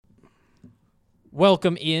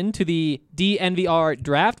Welcome in to the DNVR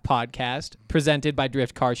Draft Podcast presented by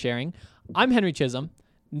Drift Car Sharing. I'm Henry Chisholm.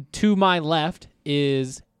 To my left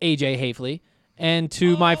is AJ Hafley, and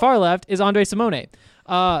to my far left is Andre Simone.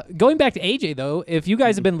 Going back to AJ, though, if you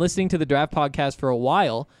guys have been listening to the Draft Podcast for a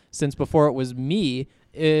while, since before it was me,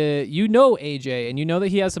 you know AJ, and you know that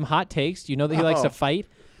he has some hot takes. You know that he likes to fight.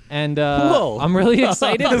 And I'm really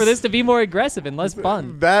excited for this to be more aggressive and less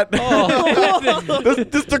fun. This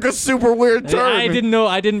took a super weird turn. I didn't know.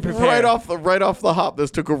 I didn't prepare. Right off the hop,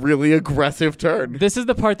 this took a really aggressive turn. This is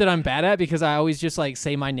the part that I'm bad at because I always just like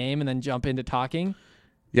say my name and then jump into talking.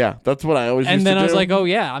 Yeah, that's what I always used to do. And then I was like, oh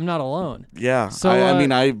yeah, I'm not alone. Yeah. So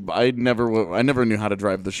I never knew how to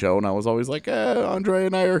drive the show, and I was always like, Andre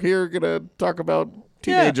and I are here gonna talk about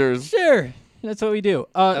teenagers. Yeah, sure. That's what we do.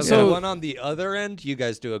 As the one on the other end, you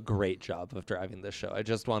guys do a great job of driving this show. I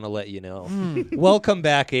just want to let you know. Welcome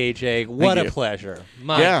back, AJ. What a pleasure.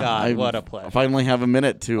 My God, what a pleasure. I finally have a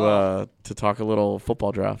minute to talk a little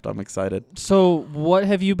football draft. I'm excited. So what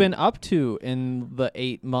have you been up to in the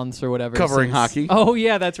 8 months or whatever? Covering hockey. Oh,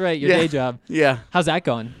 yeah, that's right. Your day job. Yeah. How's that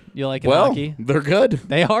going? You like hockey? They're good.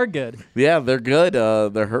 They are good. Yeah, they're good.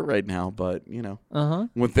 They're hurt right now, but, you know,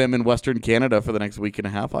 with them in Western Canada for the next week and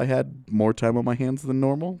a half, I had more time on my hands than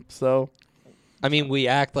normal. So, I mean, we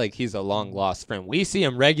act like he's a long-lost friend. We see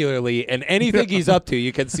him regularly, and anything he's up to,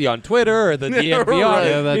 you can see on Twitter or the DNVR. Right.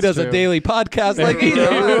 Yeah, he does a daily podcast. Like, he's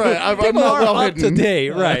I'm not well up to date,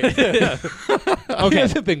 right? Okay. He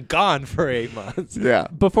hasn't been gone for 8 months. Yeah.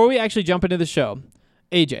 Before we actually jump into the show,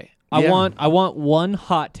 AJ, I want one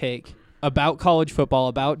hot take about college football,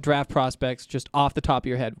 about draft prospects, just off the top of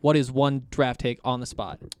your head. What is one draft take on the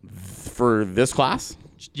spot? For this class?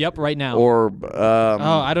 Yep, right now. Or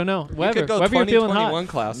I don't know. You could go 2021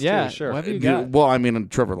 class, yeah, too, sure. Whatever you got. Well, I mean,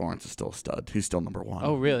 Trevor Lawrence is still a stud. He's still number one.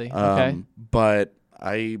 Oh, really? Okay. But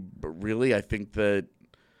I think that,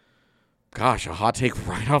 gosh, a hot take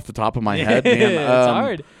right off the top of my head,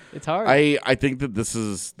 man. It's hard. I think that this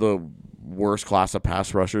is the worst class of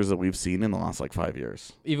pass rushers that we've seen in the last, 5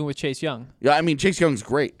 years. Even with Chase Young. Yeah, I mean, Chase Young's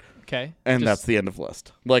great. Okay. And that's the end of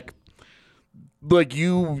list. We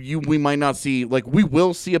might not see, we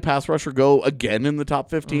will see a pass rusher go again in the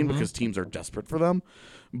top 15 because teams are desperate for them.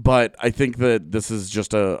 But I think that this is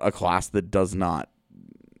just a class that does not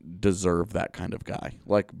deserve that kind of guy.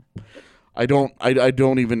 I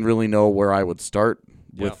don't even really know where I would start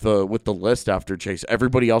with the list after Chase.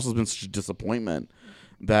 Everybody else has been such a disappointment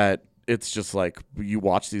that it's just you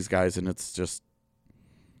watch these guys and it's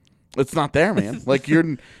not there, man.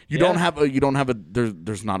 There's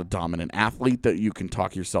not a dominant athlete that you can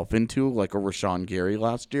talk yourself into like a Rashawn Gary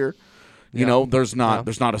last year. You know, there's not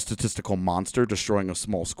a statistical monster destroying a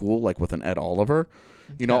small school like with an Ed Oliver.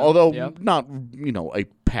 Although not a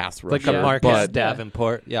pass rusher, like a Marcus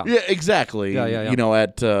Davenport. Yeah, exactly. Yeah.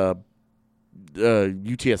 At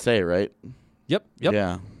UTSA, right? Yep.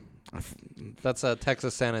 Yeah. That's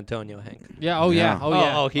Texas San Antonio, Hank. Yeah. Oh, yeah.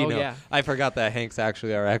 Oh, he knows. Yeah. I forgot that Hank's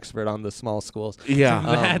actually our expert on the small schools. Yeah.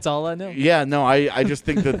 That's all I know. Yeah, no, I just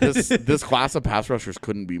think that this class of pass rushers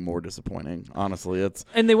couldn't be more disappointing, honestly.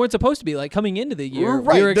 And they weren't supposed to be, coming into the year.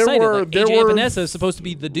 Right. We were excited. AJ Epinesa is supposed to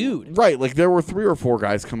be the dude. Right, there were 3 or 4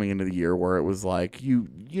 guys coming into the year where it was you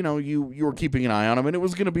were keeping an eye on them, and it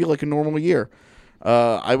was going to be like a normal year.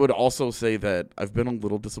 I would also say that I've been a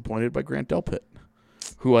little disappointed by Grant Delpit,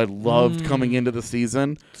 who I loved coming into the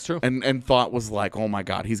season. It's true. And thought was oh my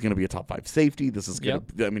God, he's going to be a top 5 safety. This is going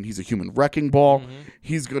to, he's a human wrecking ball.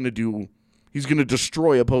 He's going to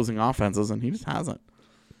destroy opposing offenses, and he just hasn't.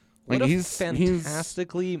 He's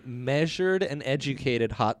fantastically measured and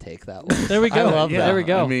educated hot take that was. There we go. I love that. There we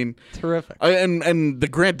go. I mean, terrific. And the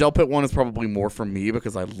Grant Delpit one is probably more for me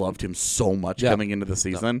because I loved him so much coming into the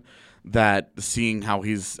season that seeing how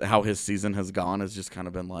his season has gone has just kind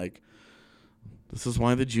of been this is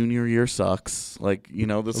why the junior year sucks.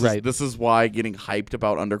 This is why getting hyped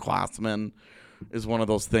about underclassmen is one of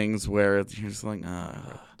those things where you're just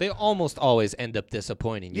They almost always end up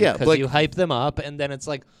disappointing you because you hype them up, and then it's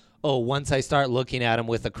once I start looking at them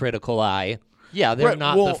with a critical eye, they're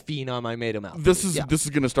not the phenom I made them out. This is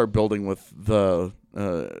going to start building with the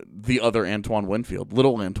other Antoine Winfield,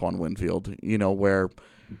 little Antoine Winfield, where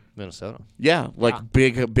Minnesota. Yeah,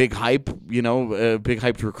 big hype, big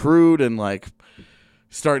hyped recruit, and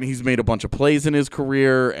he's made a bunch of plays in his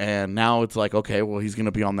career, and now it's okay, well, he's going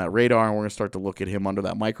to be on that radar, and we're going to start to look at him under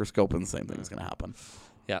that microscope, and the same thing is going to happen.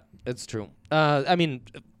 Yeah, it's true.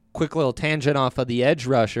 Quick little tangent off of the edge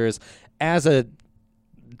rushers. As a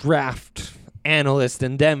draft analyst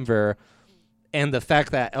in Denver, and the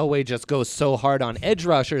fact that Elway just goes so hard on edge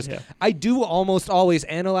rushers, I do almost always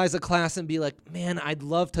analyze a class and be like, man, I'd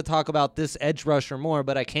love to talk about this edge rusher more,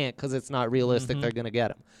 but I can't because it's not realistic they're going to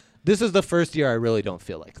get him. This is the first year I really don't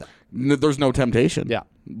feel like that. There's no temptation. Yeah.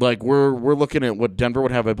 Like, we're looking at what Denver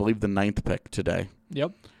would have, I believe, the 9th pick today.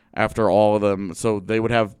 Yep. After all of them. So they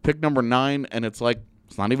would have pick number 9, and it's like,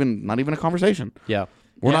 it's not even a conversation. Yeah.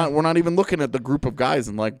 We're not even looking at the group of guys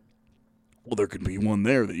and like, well, there could be one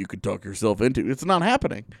there that you could talk yourself into. It's not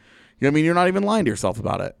happening. I mean, you're not even lying to yourself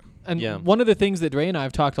about it. And one of the things that Dre and I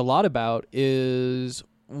have talked a lot about is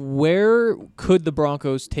where could the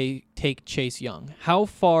Broncos take Chase Young? How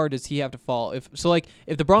far does he have to fall? If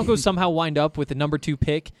the Broncos somehow wind up with the number 2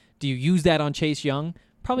 pick, do you use that on Chase Young?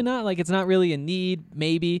 Probably not. Like, it's not really a need,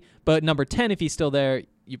 maybe. But number 10, if he's still there,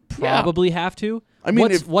 you probably have to. I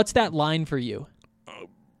mean, what's that line for you?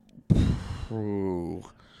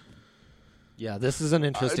 Yeah, this is an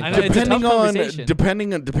interesting.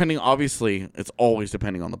 Depending. Obviously, it's always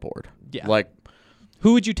depending on the board. Yeah. Like,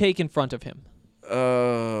 who would you take in front of him?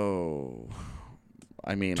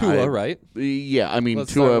 I mean, Tua, right? Yeah, I mean,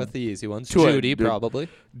 Let's Tua start with the easy ones. Judy, probably.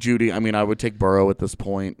 Judy. I mean, I would take Burrow at this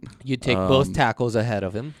point. You'd take both tackles ahead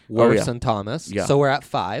of him, Wirfs and Thomas. Yeah. So we're at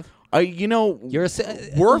 5. You're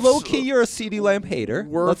low key. You're a CeeDee Lamb hater.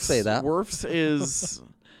 Let's say that. Wirfs is.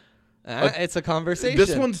 It's a conversation.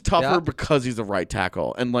 This one's tougher because he's a right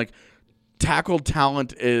tackle, and like tackle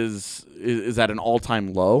talent is at an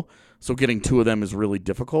all-time low. So getting 2 of them is really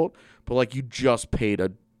difficult. But like, you just paid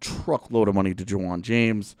a truckload of money to Juwan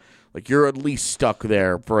James. Like, you're at least stuck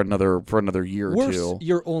there for another year or 2.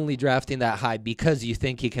 You're only drafting that high because you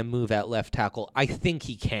think he can move at left tackle. I think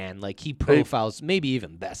he can. Like, he profiles maybe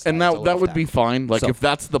even best. And that would be fine. Like, if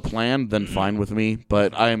that's the plan, then fine with me.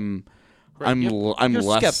 But I'm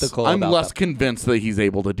less skeptical. I'm less convinced that he's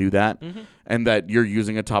able to do that, and that you're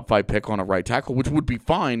using a top 5 pick on a right tackle, which would be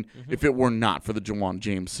fine if it were not for the Juwan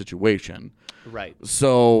James situation. Right.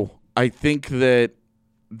 So I think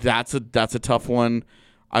that's a tough one.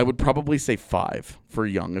 I would probably say 5 for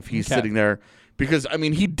Young if he's sitting there, because I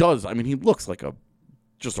mean, he looks like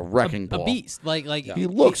just a wrecking ball, a beast. Like he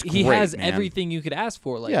looks great, he has man. everything you could ask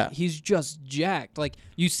for. Like, he's just jacked. Like,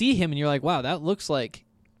 you see him and you're like, wow, that looks like,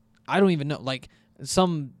 I don't even know, like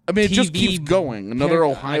some. I mean, it TV just keeps going. Another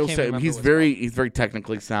Ohio State. He's very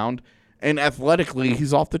technically sound, and athletically,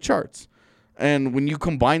 he's off the charts. And when you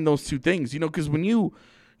combine those 2 things, because when you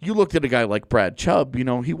looked at a guy like Brad Chubb,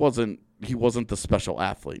 he wasn't the special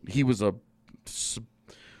athlete. He was a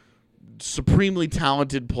supremely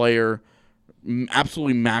talented player,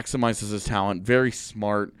 absolutely maximizes his talent, very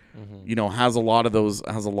smart. Has a lot of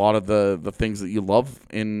the things that you love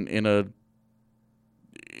in an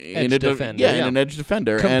edge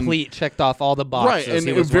defender. Complete, checked off all the boxes. Right, and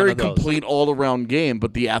it was very complete all-around game,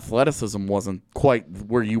 but the athleticism wasn't quite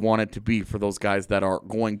where you want it to be for those guys that are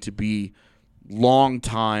going to be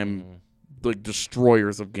long-time like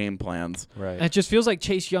destroyers of game plans. Right. And it just feels like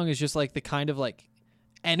Chase Young is just like the kind of like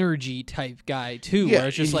energy type guy too, where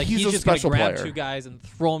it's just like he's just gonna grab 2 guys and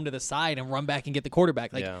throw them to the side and run back and get the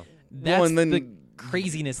quarterback. Like that's the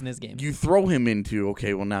craziness in this game. You throw him into,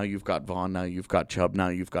 okay, well, now you've got Vaughn, now you've got Chubb, now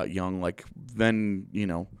you've got Young. Like, then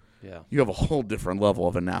you have a whole different level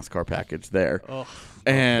of a NASCAR package there. Oh,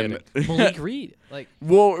 and Malik Reed, like,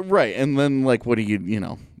 well, right, and then like, what do you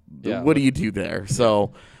what do you do there?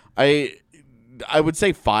 So, I would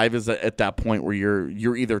say 5 is at that point where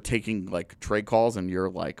you're either taking like trade calls and you're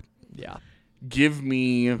like, give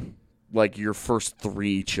me like your first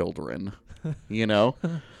 3 children,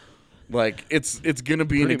 like it's gonna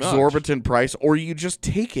be an exorbitant price, or you just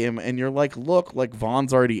take him and you're like, look, like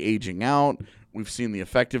Vaughn's already aging out. We've seen the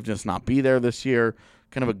effectiveness not be there this year.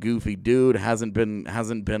 Kind of a goofy dude, hasn't been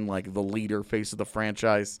like the leader, face of the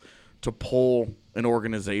franchise to pull an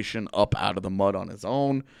organization up out of the mud on his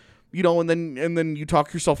own. And then you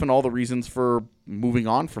talk yourself into all the reasons for moving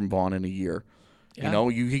on from Vaughn in a year. Yeah.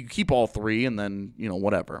 You keep all 3, and then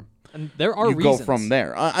whatever. And there are reasons. Go from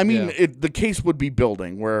there. I mean, the case would be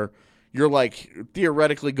building where you're like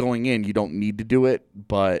theoretically going in. You don't need to do it,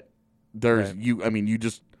 but there's you. I mean, you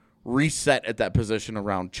just reset at that position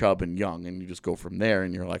around Chubb and Young, and you just go from there.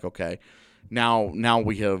 And you're like, okay, now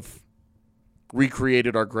we have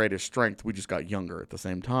recreated our greatest strength. We just got younger at the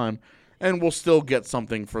same time. And we'll still get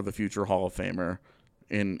something for the future Hall of Famer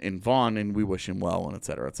in Vaughn, and we wish him well, and et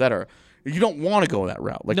cetera, et cetera. You don't want to go that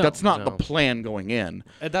route. Like, that's not the plan going in.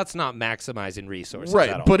 That's not maximizing resources.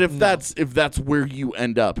 Right, at all. but if that's where you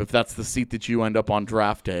end up, if that's the seat that you end up on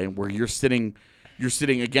draft day, where you're sitting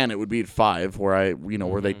again, it would be at 5, where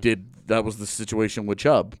where they did, that was the situation with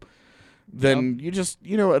Chubb. then you just,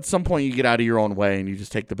 at some point you get out of your own way and you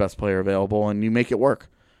just take the best player available and you make it work.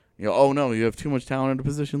 Oh no, you have too much talent in a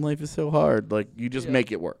position. Life is so hard. Like, you just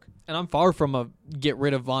make it work. And I'm far from a get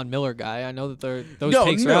rid of Von Miller guy. I know that those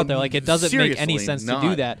takes are out there. Like, it doesn't make any sense to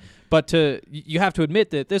do that. But you have to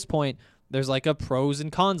admit that at this point, there's like a pros and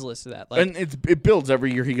cons list to that. Like, and it builds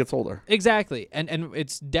every year he gets older. Exactly. And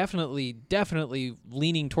it's definitely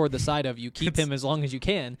leaning toward the side of you keep him as long as you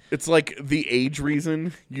can. It's like the age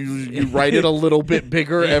reason. You write it a little bit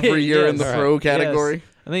bigger every year in the pro category. Yes.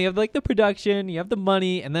 And then you have like the production, you have the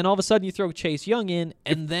money, and then all of a sudden you throw Chase Young in,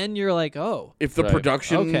 and then you're like, oh. If the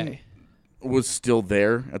production was still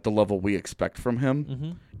there at the level we expect from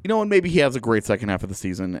him, and maybe he has a great second half of the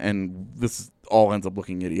season, and this all ends up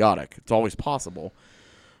looking idiotic. It's always possible.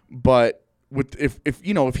 But if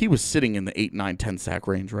he was sitting in the 8, 9, 10 sack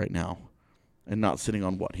range right now, and not sitting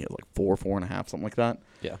on what he had, like 4.5, something like that.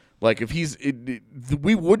 Yeah. Like, if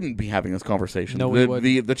we wouldn't be having this conversation. No, we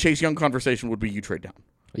wouldn't. The Chase Young conversation would be you trade down.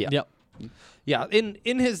 Yeah. Yep. Yeah.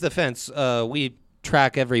 In his defense, we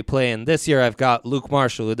track every play, and this year I've got Luke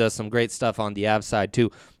Marshall, who does some great stuff on the Av side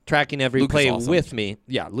too, tracking every play with me.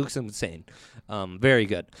 Yeah, Luke's insane. Very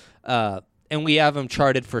good. And we have him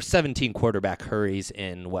charted for 17 quarterback hurries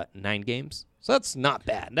in 9 games. So that's not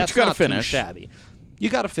bad. That's not too shabby. You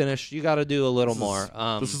got to finish. You got to do a little more.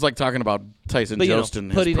 This is like talking about Tyson Jost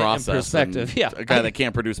and his process. It in perspective. Yeah, a guy that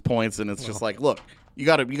can't produce points, and it's just like, look, you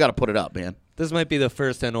got to put it up, man. This might be the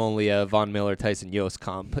first and only Von Miller Tyson Yost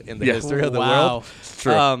comp in the history of the world. It's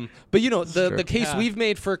true. But the case we've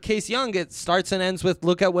made for Case Young, it starts and ends with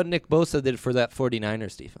look at what Nick Bosa did for that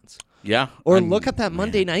 49ers defense. Yeah. Or look at that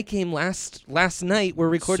Monday night game last night. We're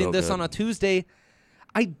recording this on a Tuesday.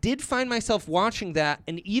 I did find myself watching that,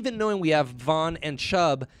 and even knowing we have Vaughn and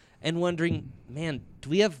Chubb, and wondering, man, do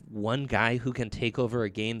we have one guy who can take over a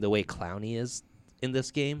game the way Clowney is in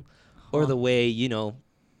this game? Or the way,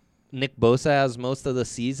 Nick Bosa has most of the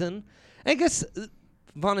season? I guess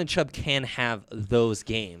Vaughn and Chubb can have those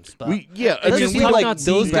games, but it doesn't feel like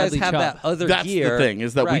those guys have that other That's gear. That's the thing,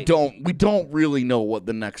 is that we don't really know what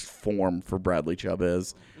the next form for Bradley Chubb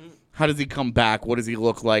is. How does he come back? What does he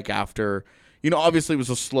look like after... obviously it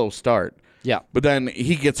was a slow start. Yeah. But then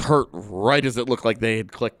he gets hurt right as it looked like they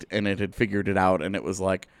had clicked and it had figured it out. And it was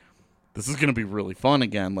like, this is going to be really fun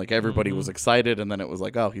again. Like, everybody was excited. And then it was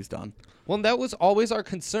like, oh, he's done. Well, that was always our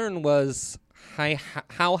concern was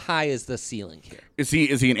how high is the ceiling here? Is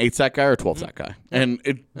he an 8-sack guy or a 12-sack guy? And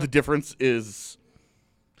the difference is...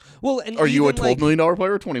 Well, and are you a $12 million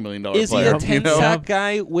player or a $20 million player? Is he a 10-sack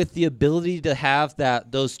guy with the ability to have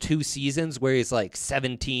those 2 seasons where he's like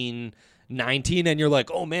 17... 19 and you're like,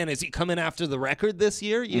 oh man, is he coming after the record this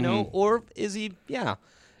year, or is he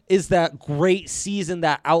is that great season,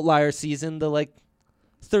 that outlier season, the like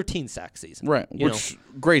 13 sack season, right?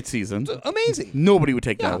 Great season, amazing. Nobody would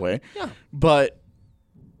take that away, but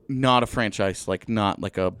not a franchise, not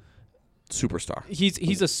like a superstar.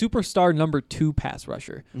 He's a superstar number 2 pass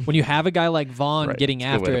rusher. When you have a guy like Vaughn getting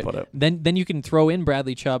after it, then you can throw in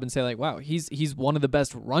Bradley Chubb and say like, wow, he's one of the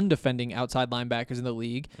best run defending outside linebackers in the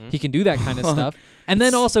league. He can do that kind of stuff, and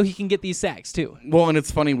then also he can get these sacks too. Well, and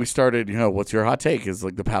it's funny, we started, what's your hot take? Is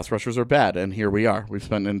like the pass rushers are bad, and here we are. We've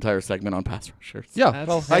spent an entire segment on pass rushers. Yeah,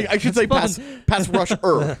 I should say pass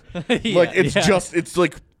rusher.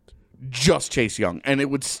 It's just Chase Young, and it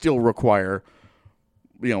would still require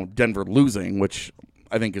Denver losing, which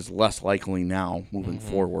I think is less likely now moving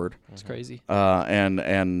forward. It's crazy. And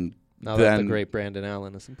now then that the great Brandon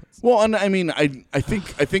Allen is in place. Well, and I mean, I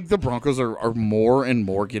think the Broncos are more and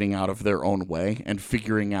more getting out of their own way and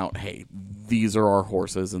figuring out, hey, these are our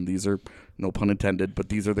horses, and these are, no pun intended, but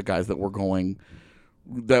these are the guys that we're going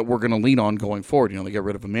to lean on going forward. They get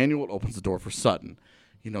rid of Emmanuel, it opens the door for Sutton.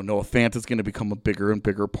 Noah Fant is going to become a bigger and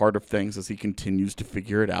bigger part of things as he continues to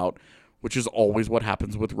figure it out, which is always what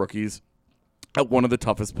happens with rookies at one of the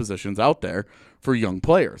toughest positions out there for young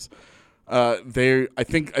players. I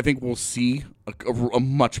think we'll see a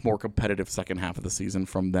much more competitive second half of the season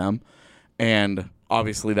from them, and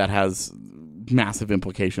obviously that has massive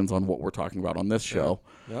implications on what we're talking about on this show.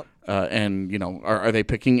 Yep. And are they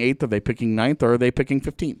picking 8th? Are they picking 9th? Or are they picking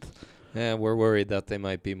 15th? Yeah, we're worried that they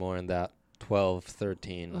might be more in that 12,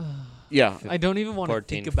 13. Yeah, I don't even want to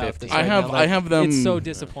 14, think about 15. this. I have them. It's so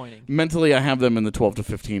disappointing. Mentally, I have them in the 12 to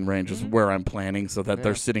 15 range is where I'm planning, so that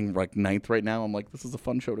they're sitting like 9th right now. I'm like, this is a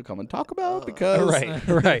fun show to come and talk about because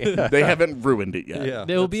right. they haven't ruined it yet. Yeah,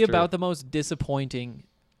 They'll be about the most disappointing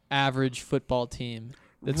average football team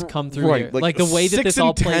that's come through here. Like the way that this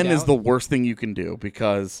all played out. 6 and 10 is the worst thing you can do,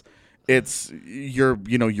 because it's you're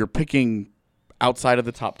picking outside of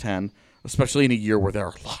the top 10. especially in a year where there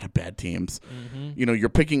are a lot of bad teams. You know, you're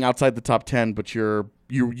picking outside the top 10, but you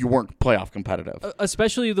weren't playoff competitive.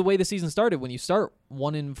 Especially the way the season started. When you start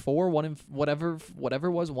 1-4, whatever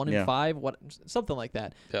it was, 1-5, something like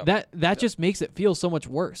that. Yeah. That just makes it feel so much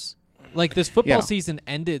worse. Like this football season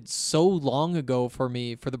ended so long ago for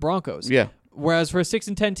me for the Broncos. Yeah. Whereas for a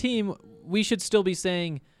 6-10 team, we should still be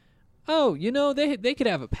saying, oh, you know, they could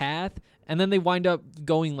have a path, and then they wind up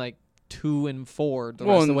going like 2-4 the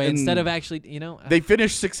rest of the way instead of actually, you know. They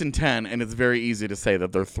finished 6-10, and it's very easy to say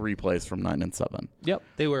that they're 3 plays from 9-7. Yep.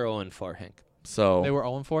 They were 0-4, Hank. So they were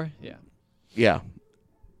 0-4? Yeah. Yeah.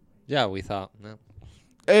 Yeah, we thought. No.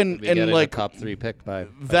 And like a top 3 pick by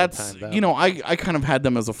that's you know, I kind of had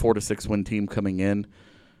them as a 4-6 win team coming in.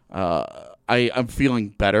 I'm feeling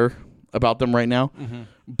better about them right now,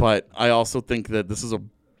 but I also think that this is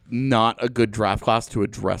not a good draft class to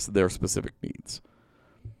address their specific needs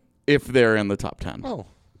if they're in the top 10. Oh,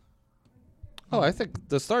 I think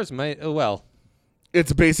the Stars might.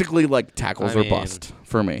 It's basically like tackles or bust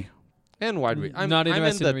for me. And wide I'm not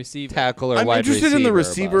interested in receiver. Tackle or I'm wide interested in the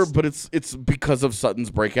receiver, bust. but it's because of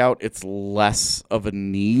Sutton's breakout. It's less of a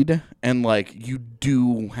need, and like you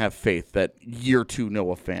do have faith that year 2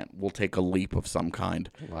 Noah Fant will take a leap of some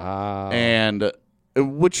kind. Wow. And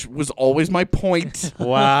which was always my point.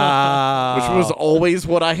 Wow. Which was always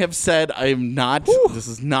what I have said. I am not. This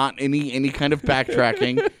is not any kind of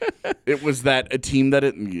backtracking. It was that a team that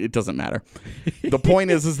it doesn't matter. The point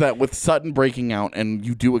is that with Sutton breaking out, and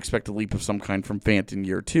you do expect a leap of some kind from Fant in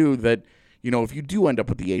year 2, that, you know, if you do end up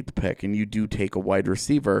with the 8th pick and you do take a wide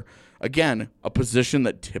receiver, again, a position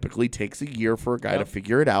that typically takes a year for a guy to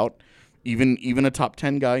figure it out. Even a top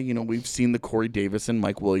 10 guy, you know, we've seen the Corey Davis and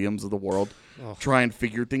Mike Williams of the world try and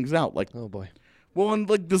figure things out. Like, oh boy. Well, and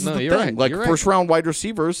like this is the thing. Right. Like first round wide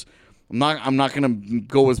receivers, I'm not going to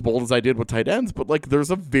go as bold as I did with tight ends, but like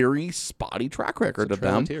there's a very spotty track record of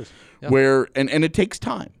them where and it takes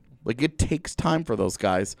time. Like it takes time for those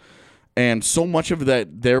guys. And so much of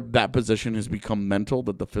that position has become mental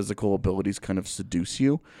that the physical abilities kind of seduce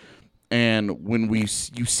you. And when you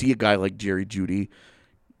see a guy like Jerry Jeudy,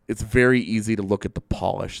 it's very easy to look at the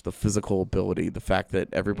polish, the physical ability, the fact that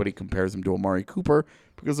everybody compares him to Amari Cooper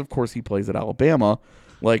because, of course, he plays at Alabama.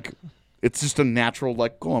 Like, it's just a natural,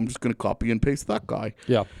 like, oh, I'm just going to copy and paste that guy.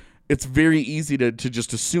 Yeah. It's very easy to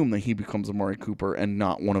just assume that he becomes Amari Cooper and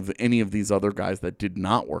not one of any of these other guys that did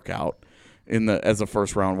not work out as a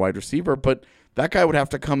first-round wide receiver. But that guy would have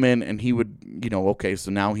to come in and he would, you know, okay,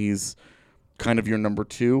 so now he's kind of your number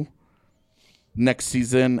 2 next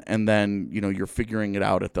season, and then, you know, you're figuring it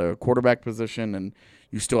out at the quarterback position, and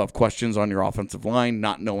you still have questions on your offensive line,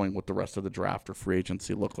 not knowing what the rest of the draft or free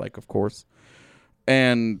agency look like, of course.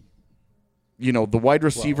 And, you know, the wide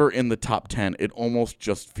receiver in the top 10, it almost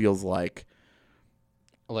just feels like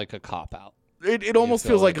a cop-out. It almost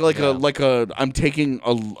feels like a I'm taking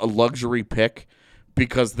a luxury pick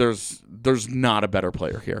because there's not a better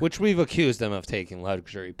player here. Which we've accused them of taking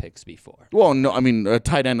luxury picks before. Well, no, I mean, a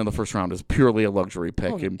tight end in the first round is purely a luxury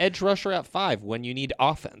pick. Edge rusher at 5 when you need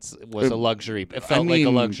offense was a luxury. It felt like a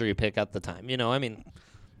luxury pick at the time. You know, I mean,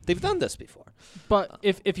 they've done this before. But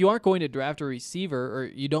if you aren't going to draft a receiver, or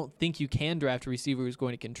you don't think you can draft a receiver who's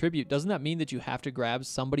going to contribute, doesn't that mean that you have to grab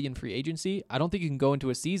somebody in free agency? I don't think you can go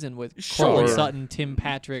into a season with Cortland Sutton, Tim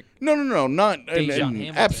Patrick. No, not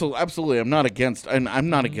absolutely. I'm not against, and I'm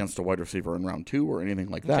not against a wide receiver in round 2 or anything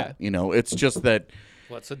like that. Okay. You know, it's just that.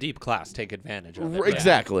 Well, it's a deep class. Take advantage of it.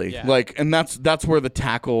 Exactly. Yeah. Like, and that's where the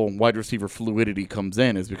tackle wide receiver fluidity comes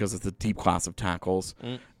in, is because it's a deep class of tackles.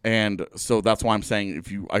 And so that's why I'm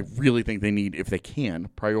saying I really think they need, if they can,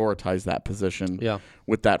 prioritize that position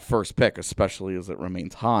with that first pick, especially as it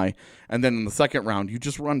remains high. And then in the second round, you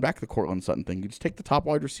just run back the Cortland Sutton thing. You just take the top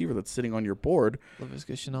wide receiver that's sitting on your board.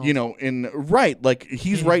 You know, like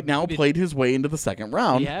he's right now played his way into the second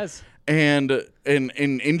round. He has. And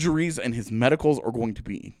injuries and his medicals are going to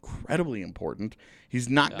be incredibly important. He's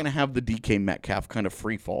not going to have the DK Metcalf kind of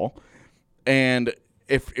free fall. And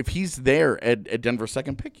if he's there at Denver's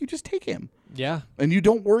second pick, you just take him. Yeah. And you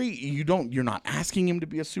don't worry. You're not asking him to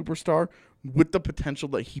be a superstar, with the potential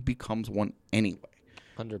that he becomes one anyway.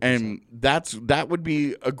 100%. And that would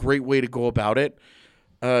be a great way to go about it,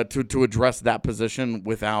 to address that position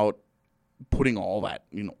without putting all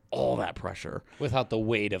that pressure, without the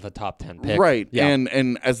weight of a top 10 pick, right? Yeah.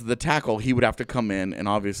 And as the tackle, he would have to come in, and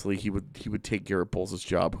obviously he would take Garrett Bowles'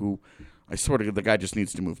 job. Who I sort of, the guy just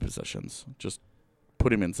needs to move positions, just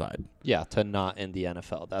put him inside. Yeah, to not in the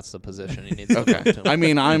NFL. That's the position he needs to okay. move to. I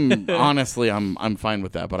mean, I'm fine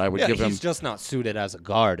with that, but I would give him. He's just not suited as a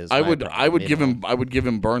guard. I would give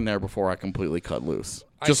him burn there before I completely cut loose.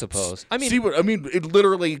 I suppose. I mean, it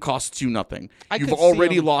literally costs you nothing. I You've could see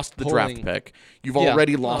already him lost the draft pulling- pick. You've Yeah.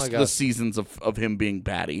 already Oh, I lost the guess. seasons of him being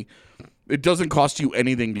batty. It doesn't cost you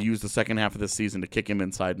anything to use the second half of this season to kick him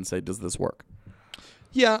inside and say, does this work?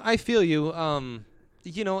 Yeah, I feel you.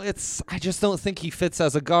 I just don't think he fits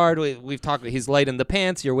as a guard. We've talked. He's light in the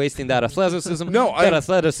pants. You're wasting that athleticism. That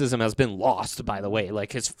athleticism has been lost, by the way.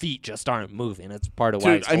 Like his feet just aren't moving. It's part of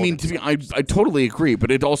why. I totally agree,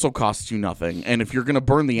 but it also costs you nothing. And if you're going to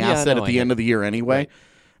burn the asset at the end of the year anyway,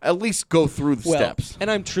 at least go through the steps. And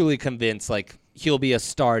I'm truly convinced, like, he'll be a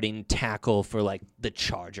starting tackle for, like, the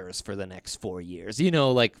Chargers for the next 4 years.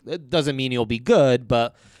 It doesn't mean he'll be good,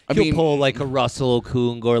 but he'll pull, like, a Russell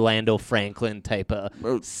Okung, Orlando Franklin type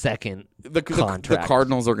of second contract. The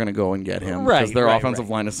Cardinals are going to go and get him because their offensive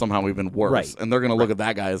line is somehow even worse. Right. And they're going to look at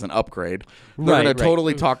that guy as an upgrade. They're going to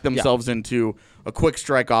totally talk themselves into a quick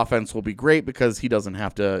strike offense will be great because he doesn't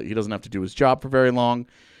have to do his job for very long.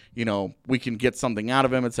 We can get something out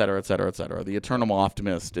of him, et cetera, et cetera, et cetera. The eternal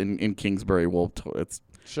optimist in Kingsbury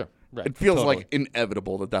it feels like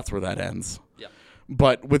inevitable that that's where that ends. Yeah.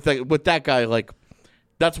 But with that guy, like,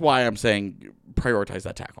 that's why I'm saying prioritize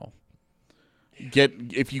that tackle.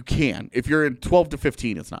 If you can. If you're in 12 to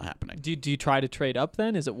 15, it's not happening. Do you try to trade up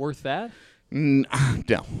then? Is it worth that? No.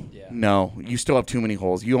 Yeah. No. You still have too many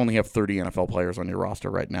holes. You only have 30 NFL players on your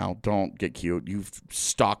roster right now. Don't get cute. You've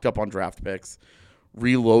stocked up on draft picks.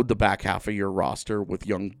 Reload the back half of your roster with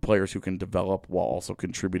young players who can develop while also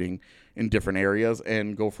contributing in different areas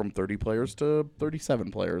and go from 30 players to 37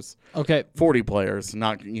 players. Okay. 40 players,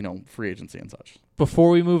 not, free agency and such. Before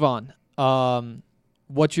we move on,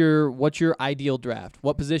 what's your ideal draft?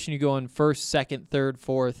 What position you go in first, second, third,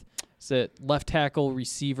 fourth? Is it left tackle,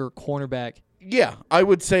 receiver, cornerback? Yeah, I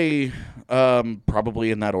would say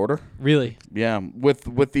probably in that order. Really? Yeah,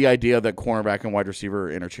 with the idea that cornerback and wide receiver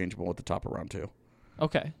are interchangeable at the top of round 2.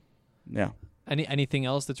 Okay. Yeah. Anything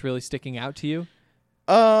else that's really sticking out to you?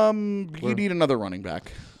 You need another running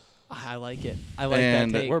back. I like it. I like that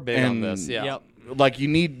take. We're big on this. Yeah. Yep. Like you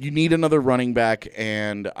need another running back,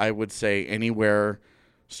 and I would say anywhere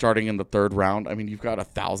starting in the 3rd round. I mean, you've got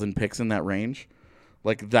 1,000 picks in that range.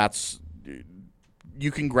 Like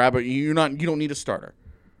you can grab it. You don't need a starter,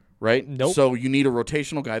 right? Nope. So you need a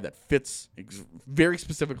rotational guy that fits very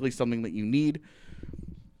specifically something that you need.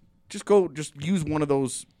 Just use one of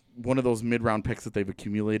those mid-round picks that they've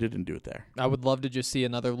accumulated and do it there. I would love to just see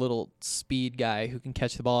another little speed guy who can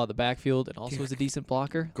catch the ball out of the backfield and also is a decent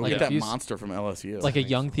blocker. Go get that monster from LSU. Like a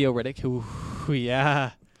young Theo Riddick who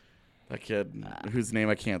yeah. That kid whose name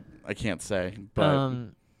I can't say, but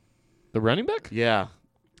The running back? yeah.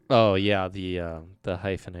 Oh yeah, the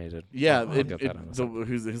hyphenated. Yeah, I'll get that in a second.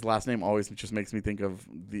 his last name always just makes me think of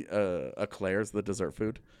the Eclairs, the dessert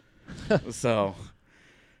food. So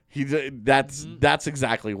that's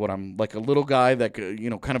exactly what I'm like. A little guy that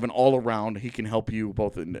kind of an all around. He can help you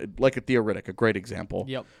both like a Theo Riddick, a great example.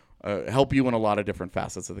 Yep. Help you in a lot of different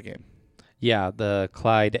facets of the game. Yeah, the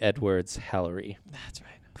Clyde Edwards-Helaire. That's right.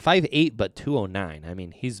 5'8", but 209. I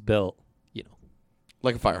mean, he's built,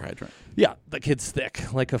 Like a fire hydrant. Yeah, the kid's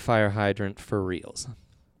thick, like a fire hydrant for reals.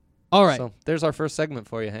 All right. So there's our first segment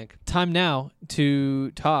for you, Hank. Time now to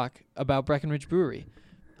talk about Breckenridge Brewery.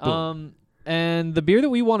 And the beer that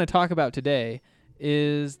we want to talk about today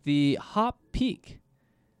is the Hop Peak.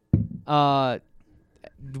 What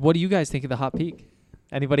do you guys think of the Hop Peak?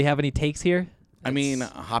 Anybody have any takes here? I mean,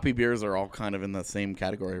 hoppy beers are all kind of in the same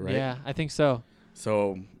category, right? Yeah, I think so.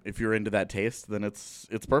 So if you're into that taste, then it's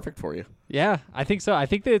perfect for you. Yeah, I think so. I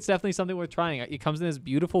think that it's definitely something worth trying. It comes in this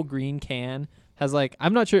beautiful green can. Has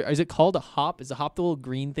I'm not sure. Is it called a hop? Is a hop the little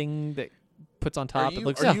green thing that puts on top? It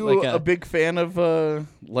looks are you like a big fan of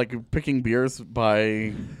picking beers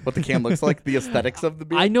by what the can looks like, the aesthetics of the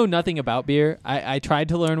beer? I know nothing about beer. I tried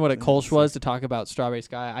to learn what a Kolsch was to talk about Strawberry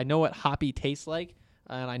Sky. I know what hoppy tastes like.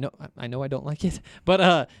 And I know I don't like it.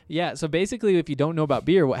 But, yeah, so basically if you don't know about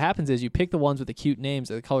beer, what happens is you pick the ones with the cute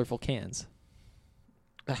names or the colorful cans.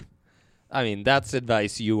 I mean, that's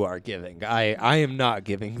advice you are giving. I am not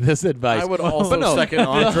giving this advice. I would also second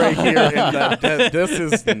Andre here in that this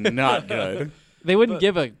is not good. They wouldn't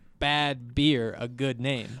give a bad beer a good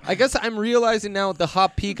name. I guess I'm realizing now the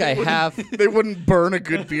Hop Peak I have. They wouldn't burn a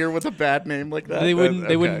good beer with a bad name like that. They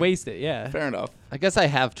wouldn't waste it, yeah. Fair enough. I guess I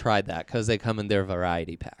have tried that because they come in their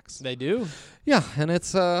variety packs. They do. Yeah, and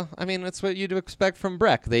it's it's what you'd expect from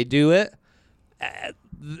Breck. They do it.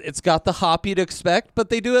 It's got the hop you'd expect, but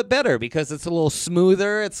they do it better because it's a little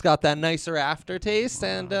smoother. It's got that nicer aftertaste,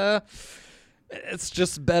 and it's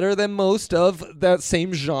just better than most of that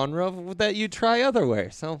same genre that you try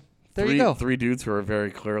otherwwhere. So there you go. 3 dudes who are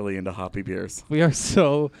very clearly into hoppy beers. We are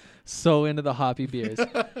so So into the hoppy beers.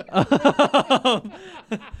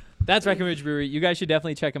 That's Breckenridge Brewery. You guys should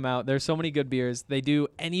definitely check them out. There's so many good beers. They do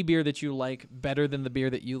any beer that you like better than the beer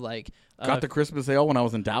that you like. Got the Christmas ale when I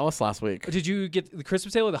was in Dallas last week. Did you get the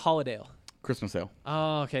Christmas ale or the Holiday Ale? Christmas ale.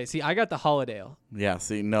 Oh, okay. See, I got the Holiday Ale. Yeah,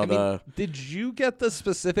 see, no, did you get the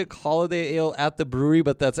specific holiday ale at the brewery,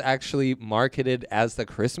 but that's actually marketed as the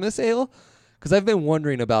Christmas ale? Because I've been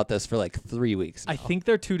wondering about this for like 3 weeks now. I think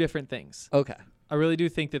they're two different things. Okay. I really do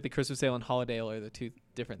think that the Christmas ale and Holiday Ale are the two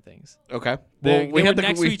different things. Okay. They were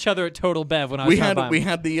next to each other at Total Bev when I was trying to buy them. We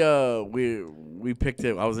had the we picked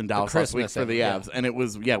it. I was in Dallas last week for the Avs, and it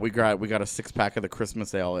was we got a 6-pack of the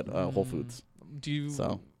Christmas ale at Whole Foods. Do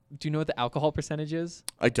you know what the alcohol percentage is?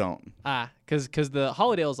 I don't. Because the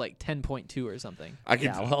Holiday Ale is like 10.2 or something.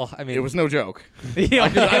 It was no joke. Yeah, I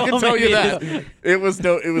can tell you that it was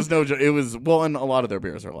no joke. It was and a lot of their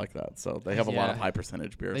beers are like that. So they have a lot of high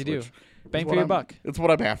percentage beers. They do. Which Bang for your buck. It's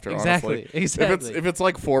what I'm after. Exactly. Honestly. Exactly. If it's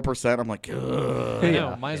like 4%, I'm like, ugh.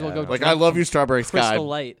 Yeah, might as well go. Like I love you, Strawberry Sky, Crystal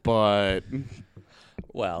Light. but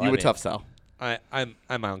Well, tough sell. I'm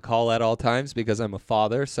on call at all times because I'm a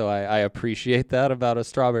father, so I appreciate that about a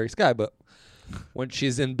Strawberry Sky. But when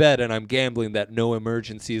she's in bed and I'm gambling that no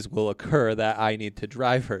emergencies will occur that I need to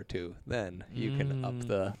drive her to, then you can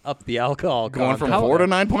up the alcohol. Going from content. 4 to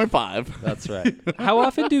 9.5. That's right. How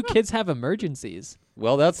often do kids have emergencies?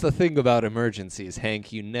 Well, that's the thing about emergencies,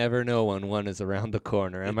 Hank. You never know when one is around the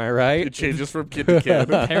corner. Am I right? It changes from kid to kid.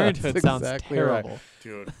 Parenthood That's sounds exactly terrible. right.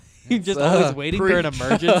 Dude. You're just always waiting for an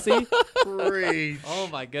emergency. Preach. Oh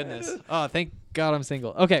my goodness. Oh, thank God I'm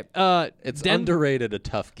single. Okay. It's underrated a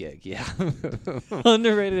tough gig. Yeah.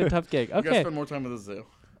 Underrated a tough gig. You gotta Okay. spend more time at the zoo.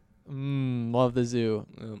 Love the zoo.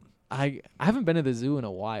 I haven't been to the zoo in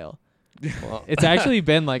a while. Well, It's actually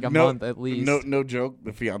been like a month at least. No joke.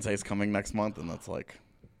 The fiance is coming next month, and that's like,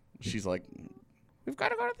 she's like, we've got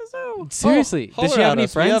to go to the zoo. Seriously. Does holler she have at any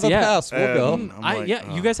us. friends? We have a yeah. pass. We'll go. I'm like,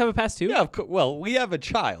 You guys have a pass too? Yeah, well, we have a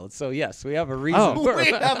child, so yes, we have a reason. Oh. for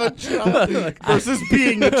We have a child versus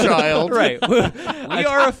being a child. Right. We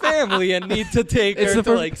are a family and need to take It's her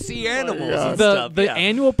the to like see animals and The stuff. the yeah.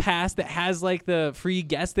 annual pass that has like the free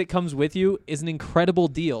guest that comes with you is an incredible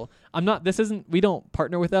deal. We don't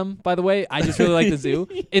partner with them, by the way. I just really like the zoo.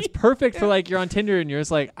 It's perfect for like you're on Tinder and you're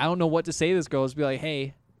just like, I don't know what to say to this girl. Just be like,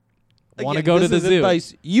 hey, want to Again, go to this the is zoo.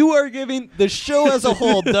 advice you are giving. The show as a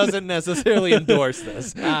whole doesn't necessarily endorse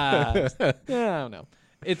this. Yeah, I don't know.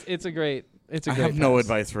 It's a great I have no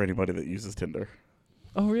advice for anybody that uses Tinder.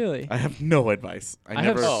 Oh really? I have no advice. I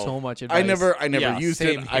have so much advice. I never Yeah, used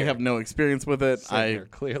it. same I here. have no experience with it.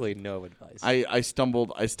 Clearly no advice. I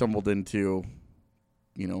stumbled into,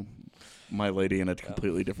 my lady in a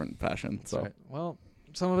completely different fashion. So Right. Well,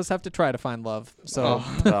 some of us have to try to find love. So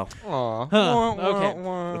well,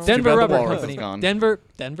 okay. it's Denver too bad the Rubber walrus is Company. gone.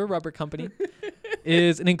 Denver Rubber Company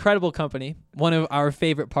is an incredible company, one of our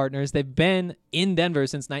favorite partners. They've been in Denver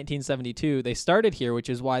since 1972. They started here, which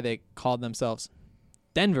is why they called themselves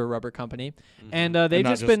Denver Rubber Company, and they've And not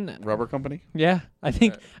just been rubber company. yeah. I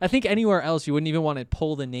think anywhere else you wouldn't even want to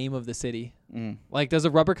pull the name of the city. Like, there's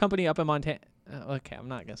a rubber company up in Montana. Okay, I'm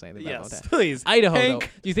not gonna say anything about Montana. please. Idaho, Hank, though.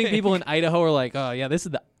 Do you think people in Idaho are like, oh, yeah, this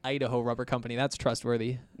is the Idaho Rubber Company. That's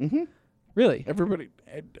trustworthy. Mm-hmm. Really? Everybody,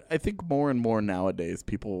 I think more and more nowadays,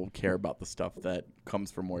 people care about the stuff that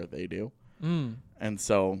comes from where they do. And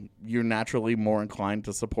so you're naturally more inclined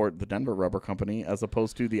to support the Denver Rubber Company as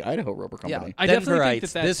opposed to the Idaho Rubber Company. I definitely think Denverites,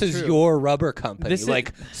 that that's this is true. your rubber company. This is-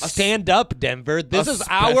 like, stand up, Denver. This is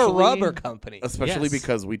our Especially- rubber company. Especially Yes.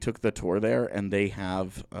 because we took the tour there and they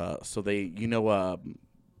have, the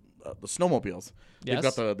snowmobiles.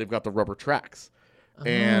 Yes. They've got the rubber tracks,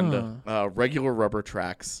 and regular rubber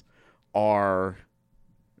tracks are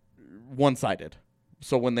one-sided.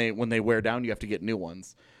 So when they wear down, you have to get new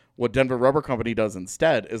ones. What Denver Rubber Company does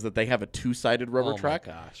instead is that they have a two-sided rubber track,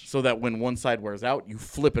 so that when one side wears out, you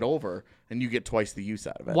flip it over and you get twice the use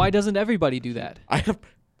out of it. Why doesn't everybody do that? I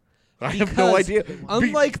have no idea.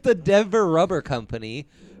 Unlike the Denver Rubber Company,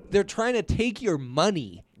 they're trying to take your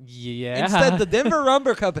money. Yeah. Instead, the Denver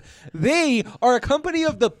Rubber Company, they are a company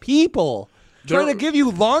of the people. Trying to give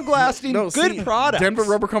you long-lasting, good products. Denver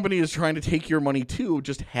Rubber Company is trying to take your money too,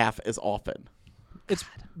 just half as often. It's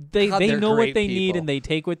they God, they they're know what great they need people. and they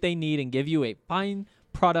take what they need and give you a fine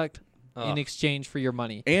product in exchange for your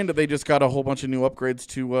money. And they just got a whole bunch of new upgrades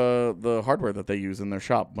to the hardware that they use in their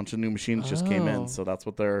shop. A bunch of new machines just came in, so that's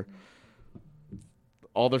what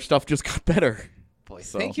all their stuff just got better. Boy,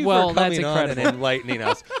 So- thank you Well, for that's coming on and incredible. enlightening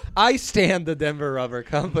us. I stand the Denver Rubber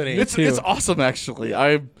Company. It's awesome, actually.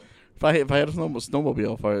 If I had a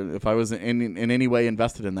snowmobile, if I was in any way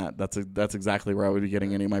invested in that, that's exactly where I would be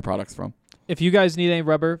getting any of my products from. If you guys need any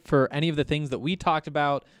rubber for any of the things that we talked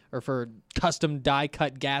about, or for custom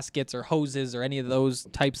die-cut gaskets or hoses or any of those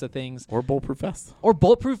types of things, Or bulletproof vests. or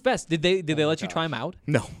bulletproof vests, did they let you try them out?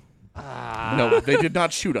 No. No, they did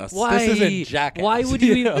not shoot us. Why? This isn't Jackass. Why would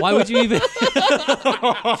you? Why would you even?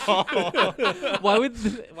 why would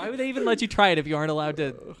they even let you try it if you aren't allowed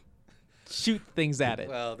to shoot things at it?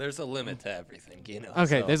 Well, there's a limit to everything,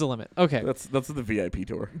 Okay, so. there's a limit. Okay, That's the VIP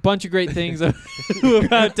tour. bunch of great things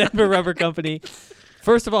about Denver Rubber Company.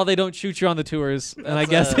 First of all, they don't shoot you on the tours, and I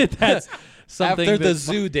guess that's something. After the that-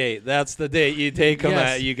 zoo date, that's the date you take them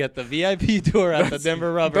Yes. at. You get the VIP tour at the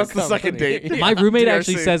Denver Rubber That's the second Company. date. my roommate DRC.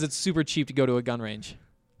 actually says it's super cheap to go to a gun range.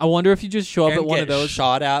 I wonder if you just show up And at one get of those.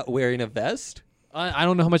 shot at wearing a vest. I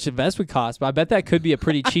don't know how much a vest would cost, but I bet that could be a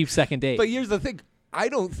pretty cheap second date. But here's the thing. I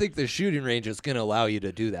don't think the shooting range is going to allow you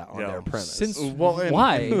to do that on Yeah. their premise. Since Well, and-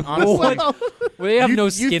 why? and honestly, Well, they have you- no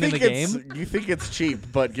you skin in the think it's- game. You think it's cheap,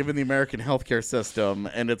 but given the American healthcare system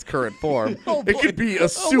and its current form, it could be a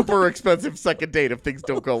super expensive second date if things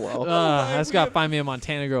don't go well. I just got to find me a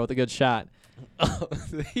Montana girl with a good shot.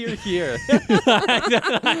 You're here.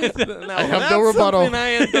 I have no rebuttal.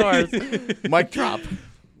 I endorse. Mic drop.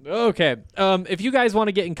 Okay. If you guys want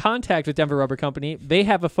to get in contact with Denver Rubber Company, they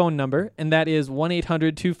have a phone number, and that is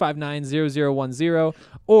 1-800-259-0010,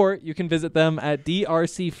 or you can visit them at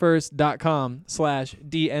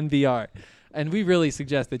drcfirst.com/DNVR. And we really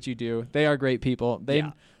suggest that you do. They are great people.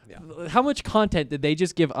 Yeah. How much content did they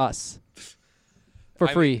just give us for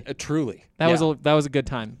free? Truly. That was a good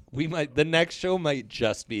time. The next show might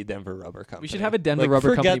just be Denver Rubber Company. We should have a Denver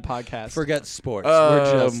Rubber Company podcast. Forget sports.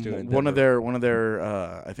 We're just doing one of Denver. their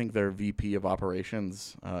I think their VP of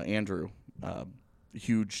operations, Andrew,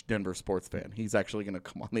 huge Denver sports fan. He's actually going to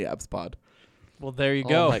come on the Abs pod. Well, there you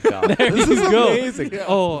go. Oh my God. There This you is go. amazing.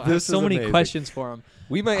 Oh, I have This so is many amazing. questions for him.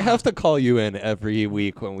 We might have to call you in every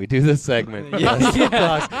week when we do this segment. Yeah. Just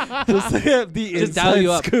to have the Just dial inside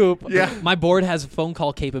you up. scoop. Yeah. My board has phone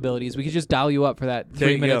call capabilities. We could just dial you up for that There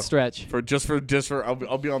you 3-minute go. stretch.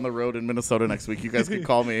 I'll be on the road in Minnesota next week. You guys can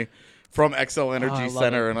call me from XL I Energy love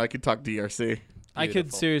Center, it. and I can talk DRC. I could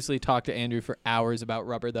Beautiful. seriously talk to Andrew for hours about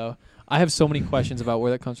rubber, though. I have so many questions about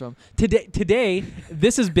where that comes from. Today,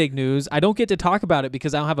 this is big news. I don't get to talk about it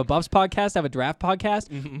because I don't have a Buffs podcast. I have a draft podcast.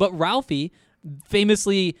 Mm-hmm. But Ralphie,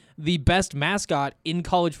 famously the best mascot in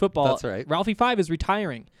college football, That's right. Ralphie 5 is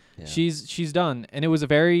retiring. Yeah. She's done, and it was a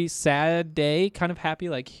very sad day. Kind of happy,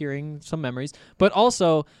 like hearing some memories, but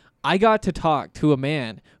also I got to talk to a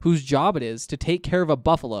man whose job it is to take care of a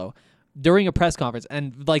buffalo during a press conference,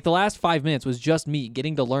 and like the last 5 minutes was just me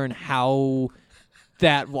getting to learn how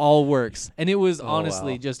that all works, and it was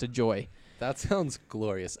honestly wow. just a joy. That sounds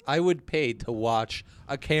glorious. I would pay to watch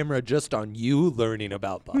a camera just on you learning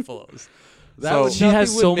about buffaloes. So- would- She has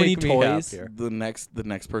nothing would so many make me toys. happier. The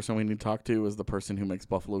next person we need to talk to is the person who makes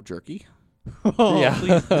buffalo jerky. Oh, Yeah.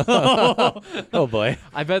 please. Oh boy.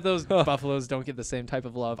 I bet those buffaloes don't get the same type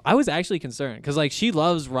of love. I was actually concerned because like she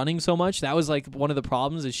loves running so much. That was like one of the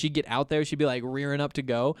problems is she'd get out there, she'd be like rearing up to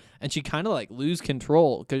go, and she kind of like lose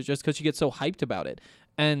control because she gets so hyped about it.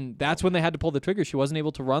 And that's when they had to pull the trigger. She wasn't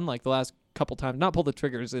able to run like the last couple times. Not pull the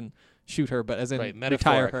triggers and shoot her, but as in Right, retire her.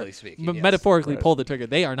 metaphorically speaking, yes. Metaphorically Right. pull the trigger.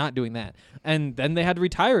 They are not doing that. And then they had to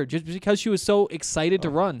retire her just because she was so excited to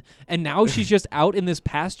run. And now she's just out in this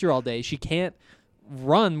pasture all day. She can't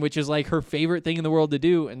run, which is like her favorite thing in the world to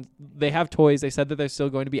do. And they have toys. They said that they're still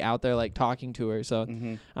going to be out there like talking to her. So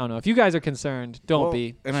I don't know. If you guys are concerned, don't Well,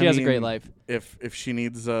 be. and She I has a great mean, life. If she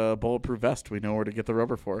needs a bulletproof vest, we know where to get the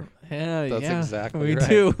rubber for. Yeah, That's yeah. exactly we right.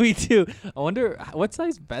 do. We do. I wonder what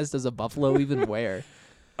size vest does a buffalo even wear?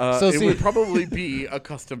 So It see- would probably be a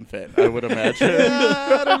custom fit, I would imagine.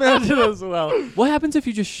 I'd imagine as well. What happens if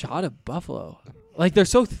you just shot a buffalo? Like they're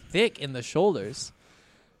so thick in the shoulders.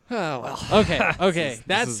 Oh well. Okay.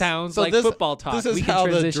 That is- sounds So like this, football talk. This is we can how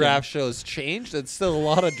the transition. draft show's changed. It's still a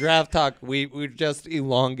lot of draft talk. We're just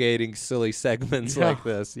elongating silly segments Yeah. like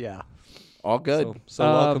this. Yeah. All good. So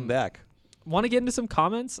welcome back. Want to get into some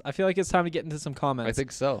comments? I feel like it's time to get into some comments. I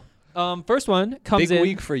think so. First one comes Big in.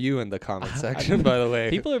 week for you in the comment section, by the way.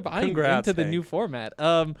 People are buying Congrats, into the Hank. new format.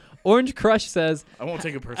 Orange Crush says, I won't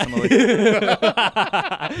take it personally.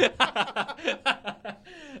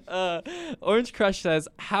 Orange Crush says,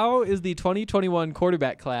 how is the 2021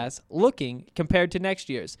 quarterback class looking compared to next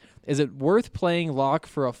year's? Is it worth playing lock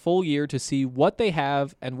for a full year to see what they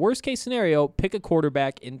have? And worst case scenario, pick a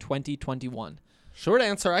quarterback in 2021. Short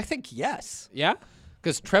answer, I think yes. Yeah?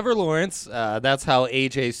 Because Trevor Lawrence, that's how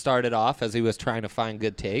AJ started off as he was trying to find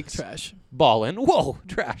good takes. Trash. Ballin'. Whoa,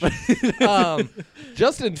 trash.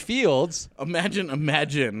 Justin Fields.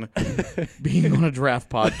 Imagine being on a draft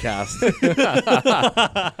podcast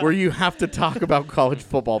where you have to talk about college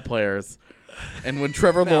football players. And when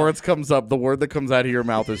Trevor Lawrence comes up, the word that comes out of your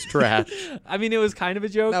mouth is trash. I mean, it was kind of a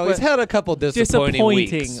joke. No, but he's had a couple disappointing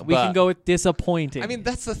weeks. We can go with disappointing. I mean,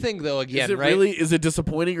 that's the thing, though, again, Is it right? really? Is it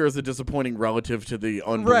disappointing, or is it disappointing relative to the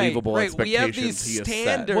unbelievable right. expectations We have these he has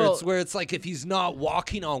standards set? where it's like if he's not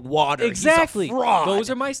walking on water, exactly. he's a fraud.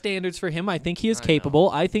 Those are my standards for him. I think he is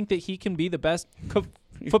capable. I think that he can be the best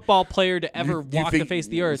football player to ever walk the face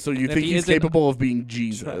of the earth. So you And think if he he's isn't- capable of being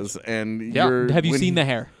Jesus? And you're, Have you when seen he- the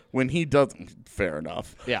hair? When he doesn't, fair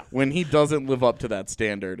enough. Yeah. When he doesn't live up to that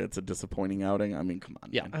standard, it's a disappointing outing. I mean, come on.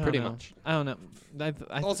 Yeah, man. pretty much. I don't know.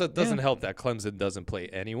 Also, it doesn't help that Clemson doesn't play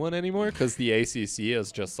anyone anymore because the ACC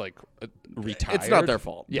is just like retired. It's not their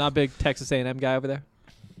fault. Not a big Texas A&M guy over there.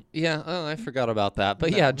 Yeah, I forgot about that.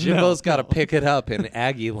 But yeah, Jimbo's got to pick it up in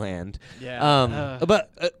Aggie land. Yeah.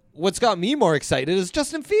 But what's got me more excited is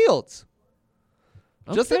Justin Fields.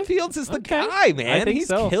 Okay. Justin Fields is the Okay. guy, man. I think He's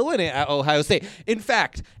so. killing it at Ohio State. In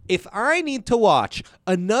fact, if I need to watch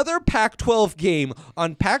another Pac-12 game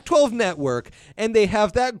on Pac-12 Network and they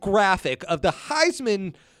have that graphic of the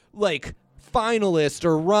Heisman, like, finalists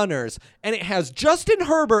or runners, and it has Justin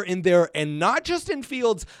Herbert in there and not Justin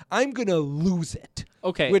Fields, I'm going to lose it.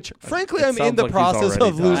 Okay. Which, frankly, It I'm in sounds the like he's process already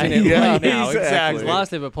of losing dying. it Yeah, right now. exactly.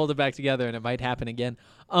 Lost it, but pulled it back together, and it might happen again.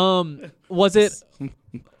 Was it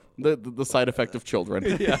The side effect of children.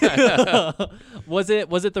 was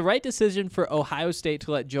it the right decision for Ohio State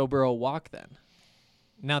to let Joe Burrow walk then?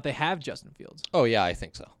 Now that they have Justin Fields. Oh, yeah, I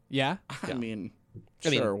think so. Yeah? I mean, I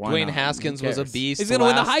mean, sure, why Dwayne not? Haskins Who was a cares? beast. He's going to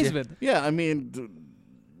win the last year. Heisman. Yeah, I mean,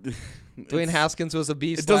 Dwayne Haskins was a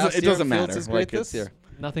beast. It doesn't- last it year. doesn't Fields matter. is great Like, this it's- year.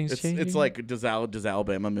 Nothing's changing. it's like does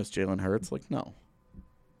Alabama miss Jalen Hurts? Like, no.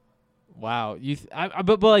 Wow,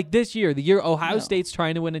 but like this year, the year Ohio No. State's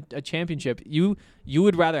trying to win a championship, you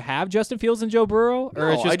would rather have Justin Fields than Joe Burrow, or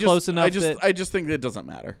No, it's just close enough that I just think that it doesn't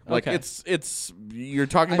matter. Like Okay. it's you're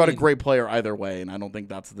talking I about a mean- great player either way, and I don't think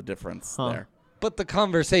that's the difference Huh. there. But the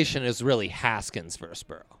conversation is really Haskins versus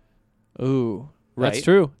Burrow. ooh, that's Right?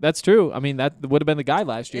 true. That's true. I mean, that would have been the guy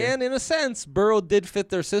last year. And in a sense, Burrow did fit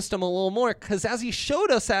their system a little more because as he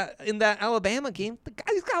showed us in that Alabama game, the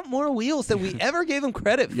guy's got more wheels than we ever gave him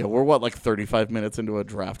credit for. Yeah, we're like 35 minutes into a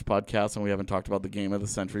draft podcast, and we haven't talked about the game of the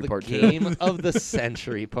century The part game of the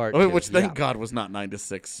century part two, two. which thank Yeah. God was not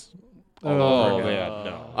 9-6. Oh, again. man,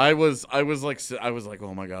 no. I was like,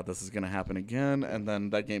 oh my God, this is gonna happen again, and then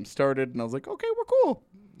that game started, and I was like, okay, we're cool.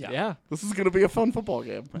 Yeah. This is gonna be a fun football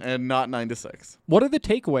game, and not 9-6. What are the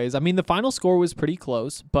takeaways? I mean, the final score was pretty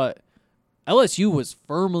close, but LSU was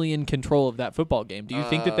firmly in control of that football game. Do you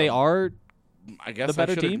think that they are? I guess The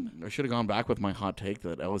better I should've- team? I should have gone back with my hot take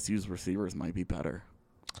that LSU's receivers might be better.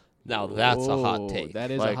 Now that's a hot Whoa, take. That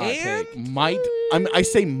is Like- a hot take. Might I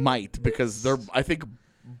say might because I think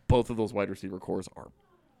both of those wide receiver cores are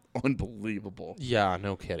unbelievable. Yeah,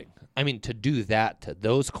 no kidding. I mean, to do that to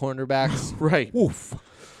those cornerbacks, Right. oof.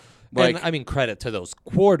 Like- and I mean, credit to those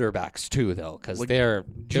quarterbacks too, though, because Like, they're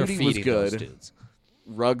Judy was feeding those good. dudes.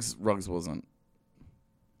 Ruggs wasn't.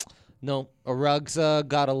 No, Ruggs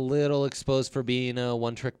got a little exposed for being a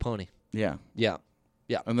one-trick pony. Yeah. Yeah.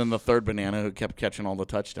 And then the third banana who kept catching all the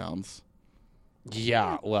touchdowns.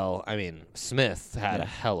 Yeah, well, I mean, Smith had a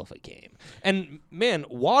hell of a game. And, man,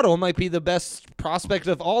 Waddle might be the best prospect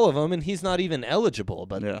of all of them, and he's not even eligible.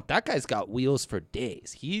 But Yeah. that guy's got wheels for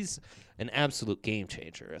days. He's an absolute game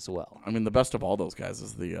changer as well. I mean, the best of all those guys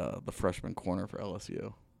is the freshman corner for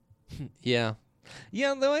LSU. Yeah.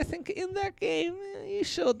 Yeah, though I think in that game, he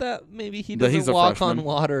showed that maybe he That he's doesn't a walk freshman. on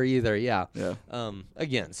water either. Yeah. Yeah.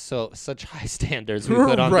 Again, such high standards we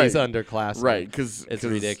put on Right. these underclassmen. Right, because It's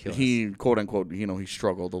ridiculous. He quote unquote, he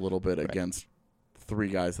struggled a little bit against three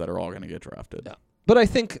guys that are all going to get drafted. Yeah. But I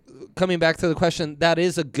think, coming back to the question, that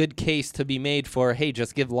is a good case to be made for, hey,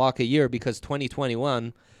 just give Locke a year because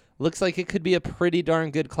 2021 looks like it could be a pretty darn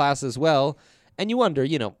good class as well. And you wonder,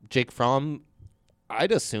 Jake Fromm,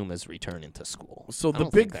 I'd assume, is returning to school. So I the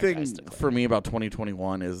don't big think that thing guy's declared. for me about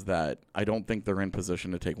 2021 is that I don't think they're in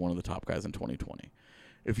position to take one of the top guys in 2020.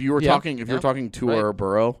 If you were Yeah. talking, if you're talking Tua Right. or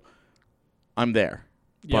Burrow, I'm there.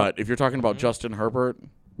 Yep. But if you're talking about Justin Herbert,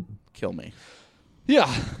 kill me. Yeah.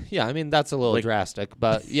 I mean, that's a little Like- drastic,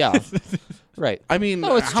 but yeah. Right. I mean,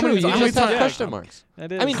 No, it's how true. many, You how many just have times? question marks.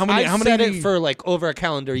 That is. I mean, How many- I've how said many- it for like over a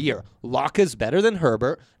calendar year. Locke is better than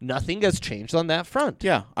Herbert. Nothing has changed on that front.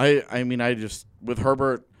 Yeah, I mean, I just with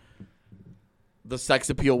Herbert, the sex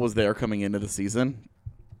appeal was there coming into the season,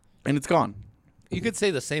 and it's gone. You could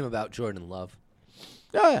say the same about Jordan Love.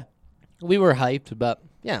 Yeah. We were hyped, but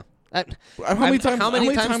yeah. How many times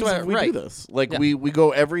do we do this? Like, Yeah. we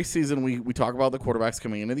go every season, we talk about the quarterbacks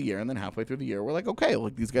coming into the year, and then halfway through the year, we're like, okay,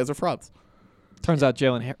 like, these guys are frauds. Turns out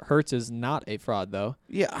Jalen Hurts is not a fraud, though.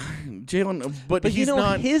 Yeah, Jalen, but But he's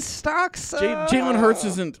not. his stocks. Jalen Hurts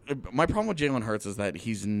isn't. My problem with Jalen Hurts is that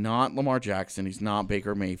he's not Lamar Jackson. He's not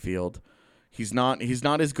Baker Mayfield. He's not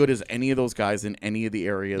as good as any of those guys in any of the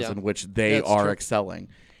areas in which they are excelling.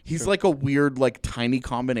 He's like a weird, like, tiny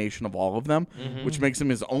combination of all of them, which makes him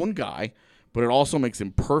his own guy. But it also makes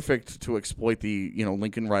him perfect to exploit the,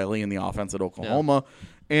 Lincoln Riley in the offense at Oklahoma. Yeah.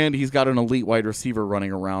 And he's got an elite wide receiver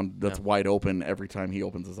running around that's wide open every time he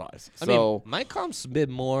opens his eyes. I mean, my comp's been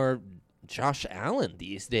more Josh Allen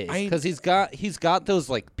these days because he's got those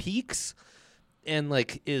like peaks, and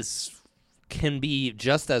like can be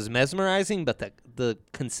just as mesmerizing, but the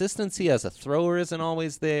consistency as a thrower isn't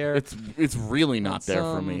always there. It's really not there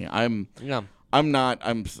for me. I'm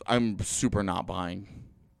super not buying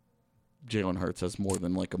Jalen Hurts as more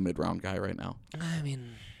than like a mid-round guy right now. I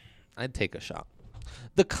mean, I'd take a shot.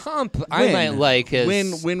 The comp I might like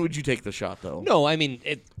is when would you take the shot though? No, I mean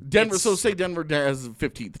Denver. So say Denver has the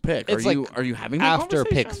 15th pick. Are you having that after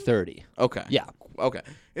pick 30? Okay. Yeah. Okay.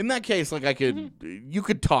 In that case, like you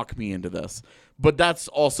could talk me into this, but that's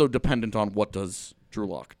also dependent on what does Drew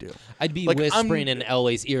Lock do. I'd be whispering in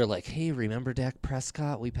Elway's ear like, "Hey, remember Dak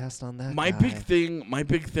Prescott? We passed on that." My big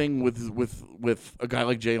thing with a guy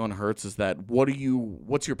like Jalen Hurts is that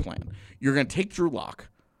what's your plan? You're going to take Drew Lock.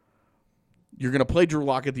 You're going to play Drew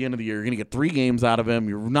Lock at the end of the year. You're going to get 3 games out of him.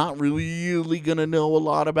 You're not really going to know a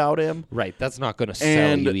lot about him. Right. That's not going to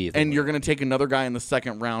sell you either. And you're going to take another guy in the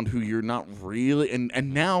second round who you're not really.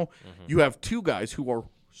 And now you have 2 guys who are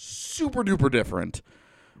super duper different.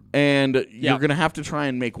 And you're going to have to try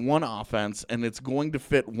and make one offense, and it's going to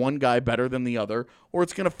fit one guy better than the other, or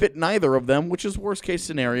it's going to fit neither of them, which is worst case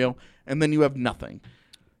scenario, and then you have nothing.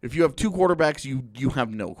 If you have 2 quarterbacks, you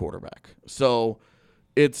have no quarterback. So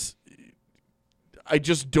I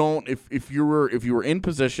just don't. If you were in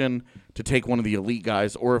position to take one of the elite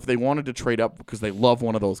guys, or if they wanted to trade up because they love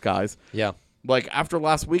one of those guys, like after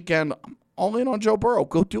last weekend, I'm all in on Joe Burrow.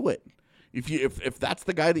 Go do it. If that's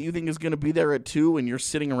the guy that you think is going to be there at 2 and you're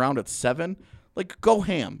sitting around at 7, like go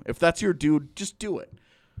ham. If that's your dude, just do it.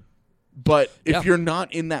 But if you're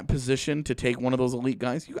not in that position to take one of those elite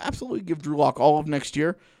guys, you absolutely give Drew Lock all of next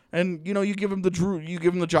year, and you give him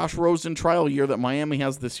the Josh Rosen trial year that Miami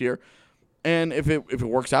has this year. And if it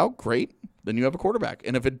works out, great. Then you have a quarterback.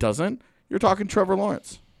 And if it doesn't, you're talking Trevor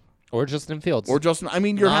Lawrence or Justin Fields. I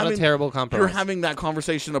mean, you're not having a terrible compromise. You're having that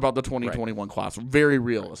conversation about the 2021 class very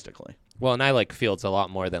realistically. Well, and I like Fields a lot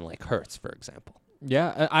more than like Hurts, for example.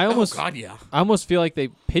 Yeah, I almost feel like they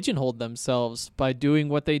pigeonholed themselves by doing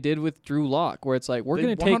what they did with Drew Lock, where it's like we're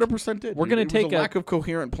going to take 100% did. We're going to take a lack of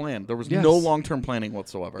coherent plan. There was no long-term planning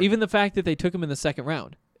whatsoever. Even the fact that they took him in the second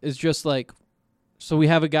round is just like, so we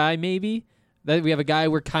have a guy maybe. That we have a guy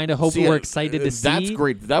we're kind of hoping we're excited to see. That's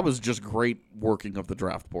great. That was just great working of the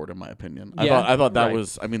draft board, in my opinion. I thought that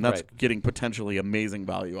was. I mean, that's getting potentially amazing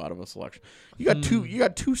value out of a selection. You got You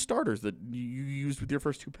got 2 starters that you used with your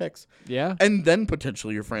first 2 picks. Yeah, and then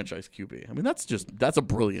potentially your franchise QB. I mean, that's a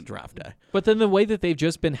brilliant draft day. But then the way that they've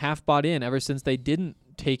just been half bought in ever since they didn't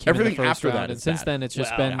take him everything in the first after round, that, and since then it's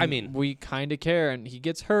just been. I mean, we kind of care, and he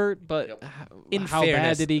gets hurt, but in how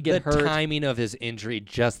fairness, bad did he get hurt? The timing of his injury,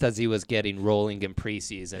 just as he was getting rolling in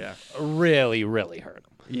preseason, really, really hurt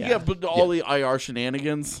him. Yeah, but all the IR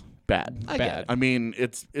shenanigans, bad. I get it. I mean,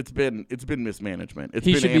 it's been mismanagement.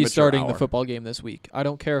 He should be starting the football game this week. I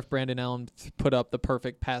don't care if Brandon Allen put up the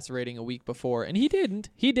perfect passer rating a week before, and he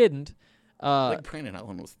didn't. Like Brandon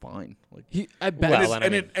Allen was fine. Like I bet. Well,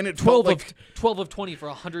 and it 12 like, of 20 for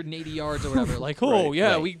 180 yards or whatever. Like,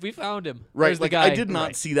 we found him. Right. Where's like the guy? I did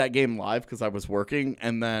not see that game live because I was working,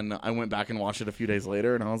 and then I went back and watched it a few days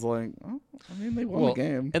later, and I was like, oh, I mean, they won the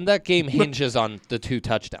game. And that game hinges on the 2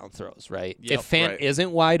 touchdown throws, right? Yep, if Fant isn't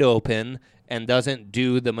wide open and doesn't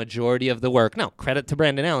do the majority of the work, no, credit to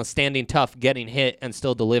Brandon Allen, standing tough, getting hit, and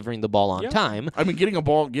still delivering the ball on time. I mean, getting the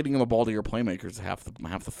ball to your playmakers is half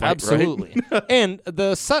the fight. Absolutely. Right? And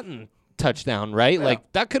the Sutton touchdown, right? Yeah.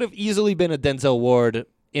 Like that could have easily been a Denzel Ward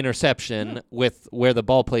interception with where the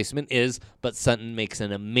ball placement is, but Sutton makes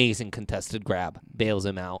an amazing contested grab, bails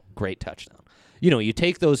him out, great touchdown. You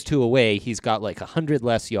take those 2 away, he's got like 100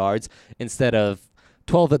 less yards instead of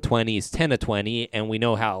 12 of 20 is 10 of 20, and we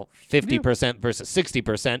know how 50% versus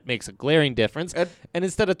 60% makes a glaring difference. And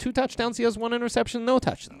instead of 2 touchdowns, he has 1 interception, no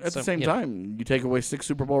touchdowns. At the same time, you take away 6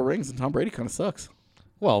 Super Bowl rings, and Tom Brady kind of sucks.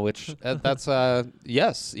 Well, which that's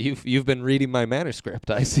yes, you've been reading my manuscript,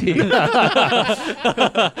 I see. I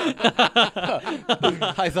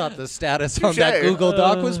thought the status on that Google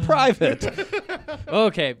Doc was private.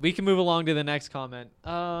 Okay, we can move along to the next comment.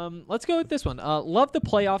 Let's go with this one. Love the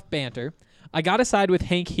playoff banter. I got to side with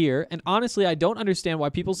Hank here, and honestly, I don't understand why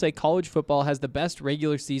people say college football has the best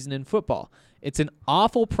regular season in football. It's an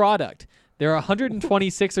awful product. There are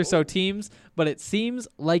 126 or so teams, but it seems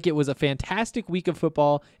like it was a fantastic week of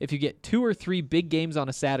football if you get 2 or 3 big games on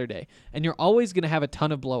a Saturday, and you're always going to have a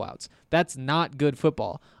ton of blowouts. That's not good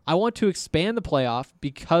football. I want to expand the playoff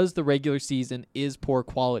because the regular season is poor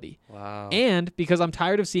quality. Wow. And because I'm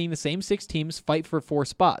tired of seeing the same 6 teams fight for 4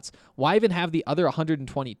 spots. Why even have the other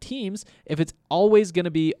 120 teams if it's always going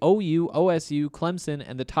to be OU, OSU, Clemson,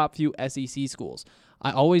 and the top few SEC schools?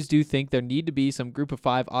 I always do think there need to be some group of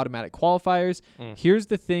 5 automatic qualifiers. Here's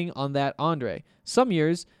the thing on that, Andre. Some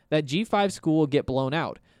years, that G5 school will get blown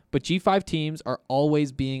out, but G5 teams are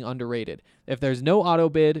always being underrated. If there's no auto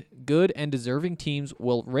bid, good and deserving teams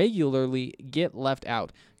will regularly get left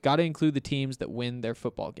out. Got to include the teams that win their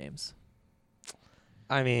football games.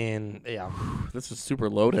 I mean, yeah. This is super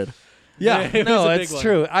loaded. Yeah, it no, was a big it's one.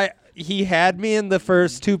 true. He had me in the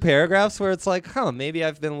first 2 paragraphs where it's like, maybe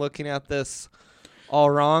I've been looking at this all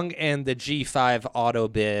wrong, and the G5 auto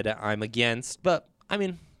bid I'm against. But I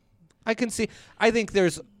mean, I can see. I think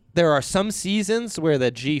there are some seasons where the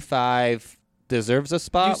G5 deserves a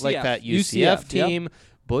spot, like that UCF team. Yep.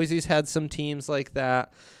 Boise's had some teams like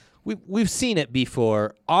that. We've seen it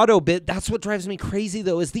before. Auto bid. That's what drives me crazy,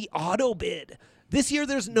 though, is the auto bid. This year,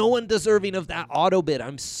 there's no one deserving of that auto bid.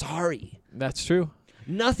 I'm sorry. That's true.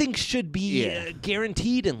 Nothing should be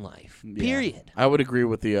guaranteed in life, period. I would agree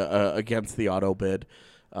with the against the auto bid.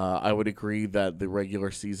 I would agree that the regular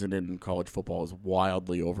season in college football is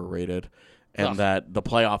wildly overrated, and that the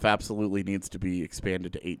playoff absolutely needs to be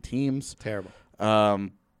expanded to 8 teams. Terrible.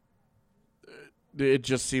 It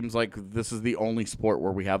just seems like this is the only sport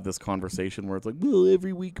where we have this conversation where it's like, well,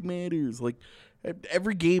 every week matters. Like,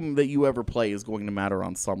 every game that you ever play is going to matter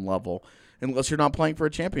on some level. Unless you're not playing for a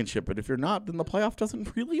championship. But if you're not, then the playoff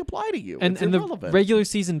doesn't really apply to you. And it's the irrelevant. regular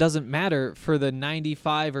season doesn't matter for the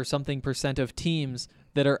 95 or something % of teams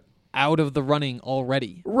that are out of the running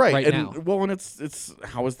already right now. Well, and it's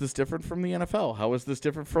how is this different from the NFL? How is this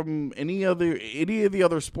different from any of the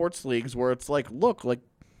other sports leagues where it's like, look, like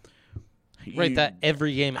that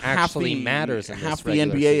every game actually matters. Half the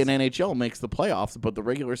NBA and NHL makes the playoffs, but the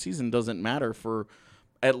regular season doesn't matter for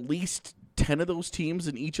at least 10 of those teams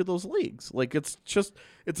in each of those leagues. Like, it's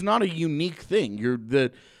not a unique thing.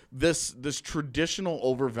 This traditional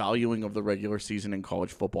overvaluing of the regular season in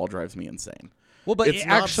college football drives me insane. Well, but it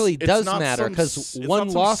actually does matter because one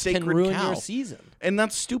loss can ruin your season, and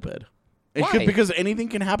that's stupid. Why? Because anything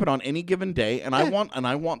can happen on any given day, and I want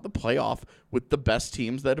the playoff with the best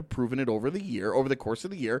teams that have proven it over the course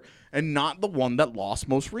of the year, and not the one that lost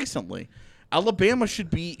most recently. Alabama should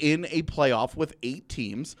be in a playoff with 8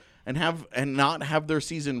 teams and not have their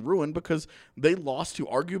season ruined because they lost to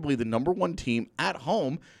arguably the number 1 team at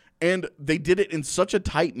home, and they did it in such a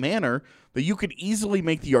tight manner that you could easily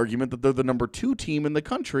make the argument that they're the number 2 team in the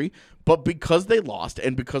country, but because they lost,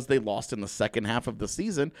 and because they lost in the second half of the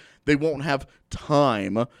season, they won't have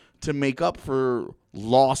time to make up for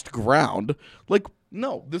lost ground. Like,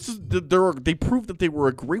 no, they proved that they were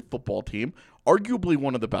a great football team, arguably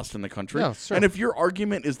one of the best in the country. Yeah, sure. And if your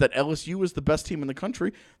argument is that LSU is the best team in the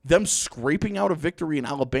country, them scraping out a victory in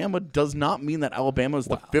Alabama does not mean that Alabama is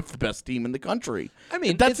the 5th best team in the country. I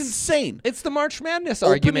mean, that's insane. It's the March Madness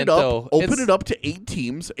argument, though. Open it up to 8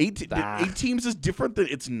 teams. 8 teams is different than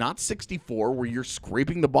it's not 64 where you're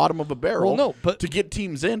scraping the bottom of a barrel to get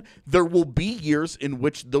teams in. There will be years in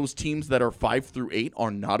which those teams that are 5 through 8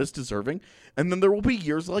 are not as deserving. And then there will be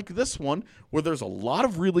years like this one where there's a lot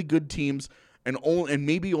of really good teams and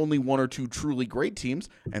maybe only 1 or 2 truly great teams,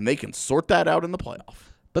 and they can sort that out in the playoff.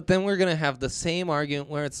 But then we're gonna have the same argument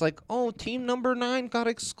where it's like, oh, team number 9 got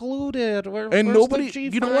excluded. And nobody, the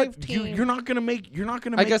G5 you know what? Team? You're not gonna make.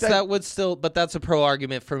 I guess that would still, but that's a pro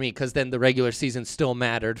argument for me because then the regular season still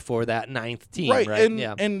mattered for that 9th team,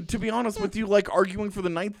 right? And to be honest with you, like arguing for the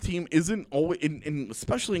 9th team isn't always,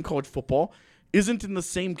 especially in college football, isn't in the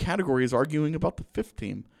same category as arguing about the 5th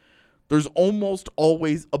team. There's almost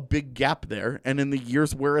always a big gap there, and in the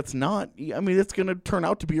years where it's not, I mean, it's going to turn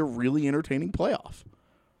out to be a really entertaining playoff.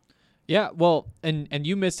 Yeah, well, and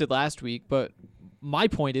you missed it last week, but my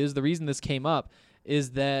point is the reason this came up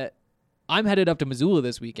is that I'm headed up to Missoula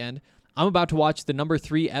this weekend. I'm about to watch the number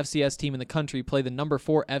 3 FCS team in the country play the number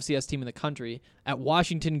 4 FCS team in the country at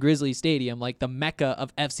Washington Grizzly Stadium, like the mecca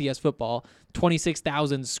of FCS football,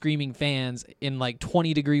 26,000 screaming fans in like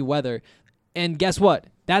 20-degree weather. And guess what?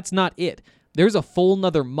 That's not it. There's a full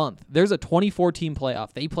another month. There's a 24-team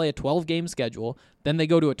playoff. They play a 12-game schedule. Then they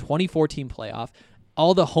go to a 24-team playoff.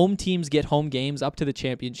 All the home teams get home games up to the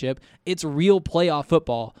championship. It's real playoff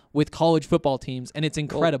football with college football teams, and it's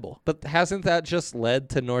incredible. But hasn't that just led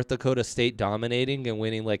to North Dakota State dominating and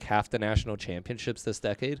winning like half the national championships this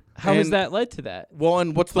decade? How has that led to that? Well,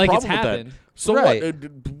 and what's the Like problem it's with happened. that? So Right.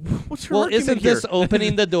 what's your Well, argument isn't here? this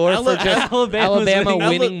opening the door for just Alabama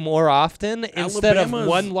winning more often instead of Alabama's-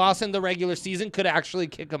 one loss in the regular season could actually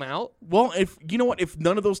kick them out? Well, if you know what, if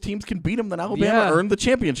none of those teams can beat them, then Alabama Yeah. earned the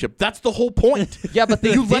championship. That's the whole point. Yeah, but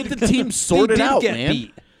they you let did- the team sort they it did out, get man.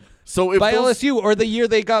 beat So if by those, LSU, or the year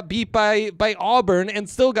they got beat by Auburn and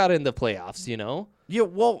still got in the playoffs, you know? yeah,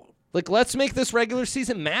 well, Like, let's make this regular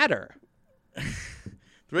season matter. the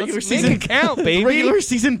regular Let's season make it count, baby. The regular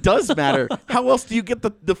season does matter. How else do you get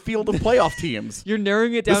the field of playoff teams? You're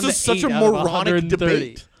narrowing it down This to is such 8 a out of moronic 130.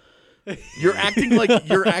 debate. You're acting like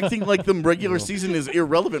the regular season is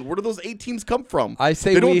irrelevant. Where do those 8 teams come from? I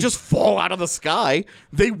say they don't we- just fall out of the sky.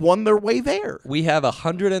 They won their way there. We have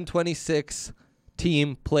 126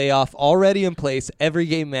 team playoff already in place. Every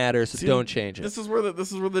game matters. Don't change it. This is where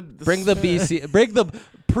the Bring the BC, bring the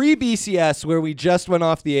pre-BCS where we just went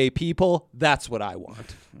off the AP poll. That's what I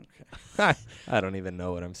want. Okay. I don't even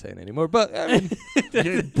know what I'm saying anymore. But I mean,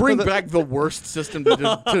 Yeah, bring back the worst system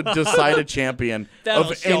to decide a champion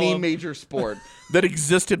That'll of show any 'em. major sport that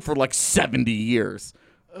existed for like 70 years.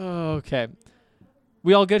 Okay.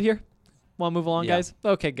 We all good here? Want to move along, Yeah. guys?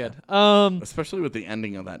 Okay, good. Especially with the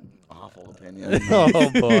ending of that awful opinion.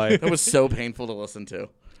 oh boy. That was so painful to listen to.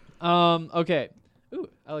 Okay. Ooh,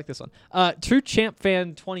 I like this one. True Champ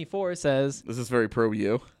Fan 24 says, This is very pro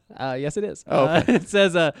you. yes, it is. Oh, okay. It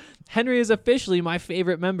says, Henry is officially my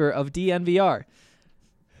favorite member of DNVR.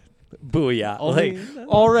 Booyah. Only- Like,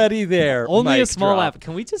 already there. Only a Mic small drop. app.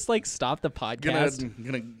 Can we just like stop the podcast?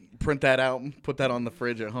 Gonna print that out and put that on the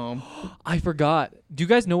fridge at home. I forgot. Do you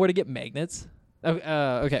guys know where to get magnets?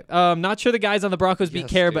 Okay. Not sure the guys on the Broncos beat Yes,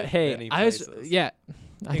 care, dude. but hey, Many I was places. yeah.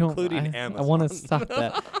 I don't. Including I want to Amazon. stop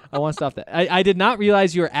that. I want to stop that. I did not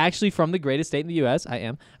realize you were actually from the greatest state in the U.S. I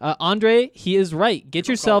am. Andre, he is right. Get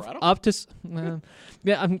You're from yourself Colorado? up to.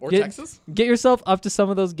 Yeah, Or Texas? Get yourself up to some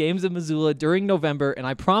of those games in Missoula during November, and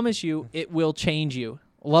I promise you, it will change you.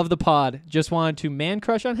 Love the pod. Just wanted to man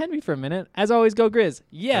crush on Henry for a minute. As always, go Grizz.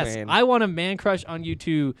 Yes, I mean- I want to man crush on you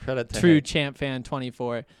too. Credit to True him. Champ Fan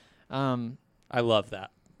 24. I love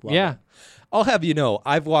that. Love Yeah. it. I'll have you know,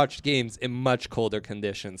 I've watched games in much colder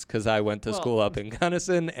conditions because I went to Well- school up in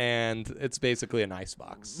Gunnison, and it's basically an ice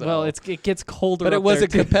box. So. Well, it gets colder. but it up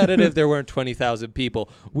wasn't there, too. competitive. There weren't 20,000 people.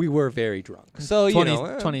 We were very drunk. So, 20, you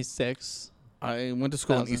know. 26. I went to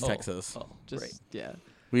school in East Oh. Texas. Oh, Just great. yeah.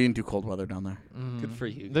 We didn't do cold weather down there. Good for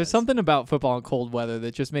you. There's guys. something about football in cold weather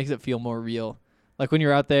that just makes it feel more real. Like when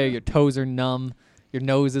you're out there, your toes are numb, your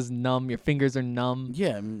nose is numb, your fingers are numb.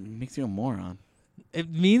 Yeah, it makes you a moron. It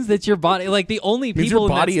means that your body, like the only It means people your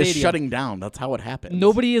body in that is stadium, shutting down. That's how it happens.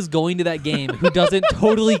 nobody is going to that game who doesn't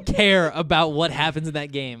totally care about what happens in that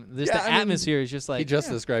game. Just Yeah, the I mean, atmosphere is just like He just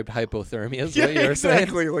described hypothermia, is Yeah, what you were saying.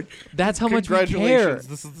 exactly. Like, that's how much we care. congratulations.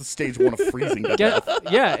 This is the stage 1 of freezing to death.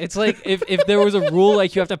 Yeah, it's like if there was a rule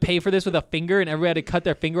like you have to pay for this with a finger and everybody had to cut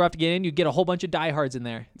their finger off to get in, you'd get a whole bunch of diehards in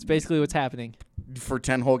there. It's basically what's happening. For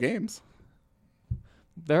 10 whole games.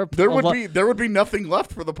 There would be nothing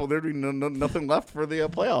left for the there'd be nothing left for the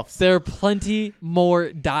playoffs. There are plenty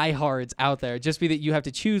more diehards out there. Just be that you have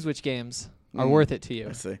to choose which games are worth it to you.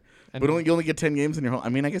 I see. And But you only get 10 games in your home. I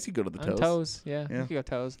mean, I guess you go to the on toes. toes, yeah. Yeah. You can go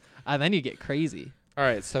toes. Then you get crazy. All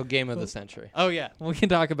right, so game of the century. Oh yeah, we can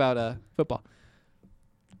talk about football.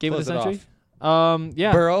 Game Close of it the century.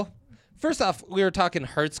 Yeah. Burrow. First off, we were talking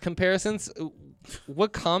Hurts comparisons.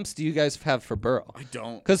 What comps do you guys have for Burrow? I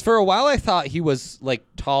don't. Because for a while I thought he was like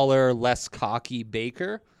taller, less cocky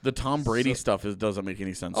Baker. The Tom Brady stuff doesn't make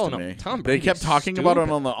any sense Oh, to no, me. Tom They Brady's kept talking about it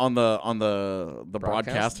stupid. on the broadcast,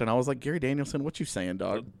 Broadcast? and I was like, Gary Danielson, what you saying,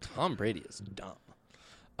 dog? Tom Brady is dumb.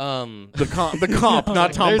 The comp,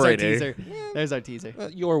 not Tom There's Brady. Our teaser. There's our teaser.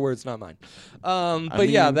 Your words, not mine. But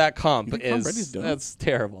yeah, mean, that comp you think Tom Brady's is dumb? that's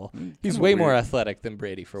terrible. He's kinda way more weird. athletic than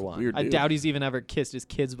Brady for one. Weird I dude. doubt he's even ever kissed his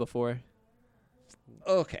kids before.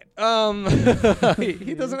 Okay.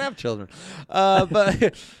 He doesn't have children.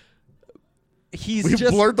 But he's We've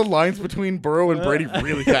just blurred the lines between Burrow and Brady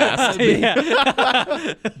really fast.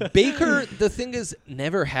 yeah. Baker. The thing is,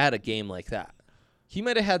 never had a game like that. He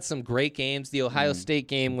might have had some great games. The Ohio State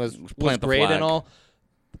game was Plant the great flag. and all.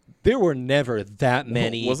 There were never that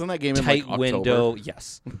many Wasn't that game in, tight like, window. October?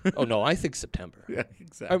 Yes. Oh, no, I think September. Yeah,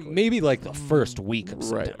 exactly. Maybe like the first week of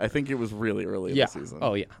September. Right. I think it was really early in the season.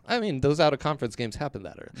 Oh, yeah. I mean, those out-of-conference games happen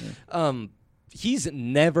that early. He's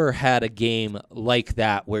never had a game like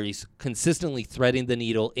that where he's consistently threading the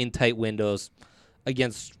needle in tight windows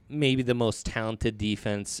against maybe the most talented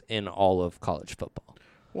defense in all of college football.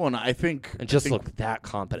 Well, and I think look that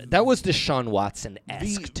competent. That was Deshaun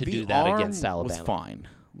Watson-esque to do that against Alabama. Was fine.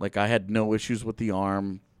 Like, I had no issues with the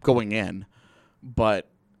arm going in, but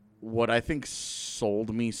what I think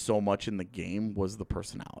sold me so much in the game was the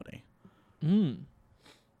personality.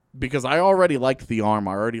 Because I already liked the arm.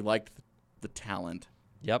 I already liked the talent.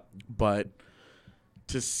 Yep. But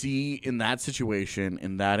to see in that situation,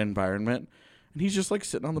 in that environment, and he's just like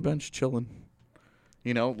sitting on the bench chilling.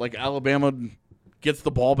 You know, like Alabama gets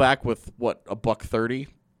the ball back with, $130?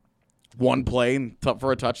 One play and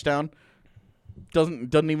for a touchdown.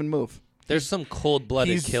 Doesn't even move. There's some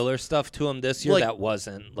cold-blooded killer stuff to him this year that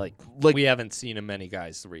wasn't like we haven't seen in many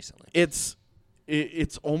guys recently.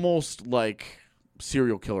 It's almost like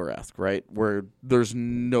serial killer-esque, right? Where there's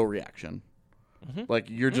no reaction. Like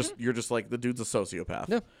you're just like the dude's a sociopath.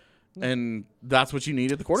 Yeah. And that's what you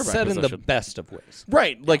need at the quarterback Said position. in the best of ways.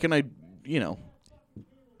 Right. Like, and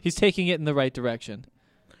he's taking it in the right direction.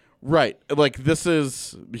 Right, like this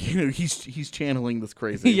is he's channeling this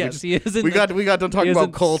crazy. Yes, he is. We got done talking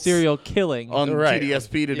about Colts serial killing on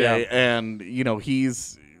TDSP today, and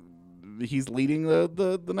he's leading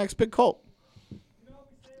the next big cult.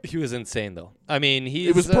 He was insane though. I mean,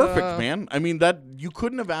 it was perfect, man. I mean that you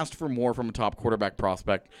couldn't have asked for more from a top quarterback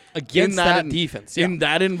prospect against that defense. In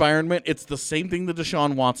that environment, it's the same thing that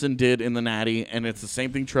Deshaun Watson did in the Natty, and it's the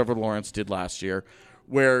same thing Trevor Lawrence did last year.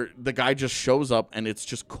 Where the guy just shows up and it's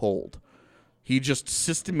just cold. He just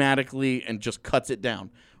systematically and just cuts it down.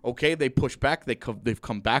 Okay, they push back. They've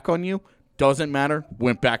come back on you. Doesn't matter.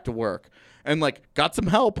 Went back to work. And, got some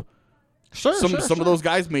help. Some of those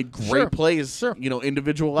guys made great plays,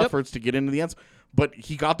 individual efforts to get into the ends. But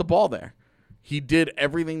he got the ball there. He did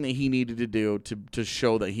everything that he needed to do to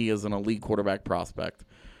show that he is an elite quarterback prospect.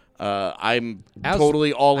 I'm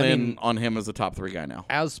totally all in on him as a top 3 guy now.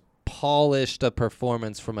 As polished a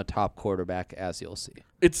performance from a top quarterback as you'll see.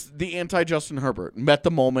 It's the anti-Justin Herbert. Met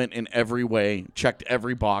the moment in every way, checked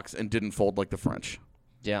every box, and didn't fold like the French.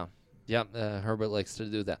 Yeah. Herbert likes to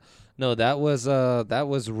do that. No, that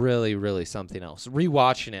was really, really something else.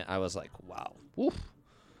 Rewatching it, I was like, wow. Oof.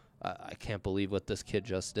 I can't believe what this kid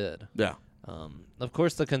just did. Yeah. Of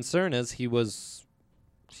course, the concern is he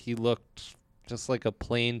looked just like a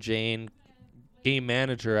plain Jane game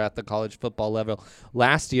manager at the college football level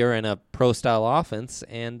last year in a pro-style offense,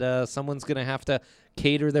 and someone's going to have to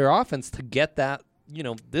cater their offense to get that,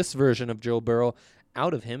 this version of Joe Burrow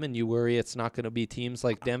out of him, and you worry it's not going to be teams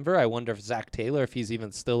like Denver. I wonder if Zach Taylor, if he's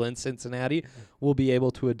even still in Cincinnati, will be able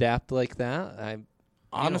to adapt like that.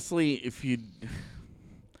 Honestly, this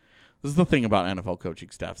is the thing about NFL coaching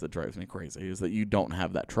staffs that drives me crazy, is that you don't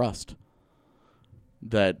have that trust.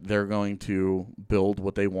 That they're going to build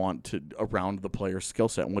what they want to around the player's skill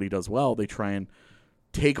set and what he does well. They try and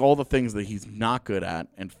take all the things that he's not good at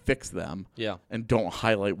and fix them. Yeah. And don't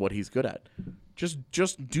highlight what he's good at.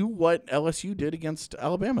 Just do what LSU did against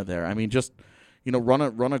Alabama there. I mean, just run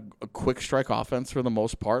a quick strike offense for the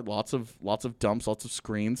most part. Lots of dumps, lots of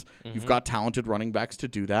screens. Mm-hmm. You've got talented running backs to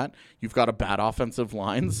do that. You've got a bad offensive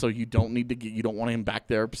line, so you don't want him back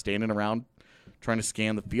there standing around trying to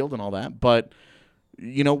scan the field and all that. But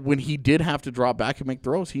when he did have to drop back and make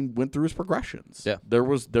throws, he went through his progressions. Yeah. There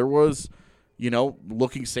was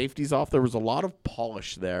looking safeties off. There was a lot of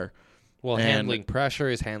polish there. Well, handling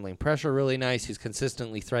pressure. He's handling pressure really nice. He's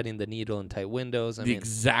consistently threading the needle in tight windows. The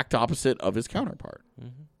exact opposite of his counterpart.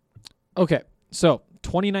 Mm-hmm. Okay, so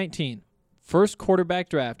 2019, first quarterback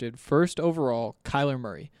drafted, first overall, Kyler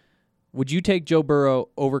Murray. Would you take Joe Burrow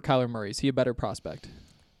over Kyler Murray? Is he a better prospect?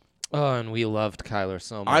 Oh, and we loved Kyler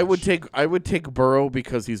so much. I would take Burrow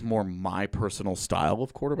because he's more my personal style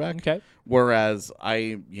of quarterback. Okay. Whereas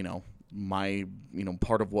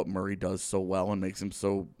part of what Murray does so well and makes him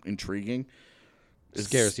so intriguing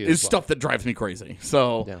scares you is stuff that drives me crazy.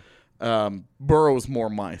 So Burrow is more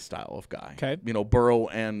my style of guy. Okay. Burrow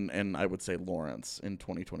and I would say Lawrence in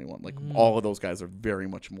 2021. All of those guys are very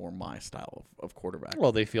much more my style of quarterback.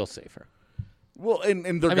 Well, they feel safer. Well,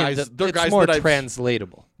 and they're guys. They're it's guys more that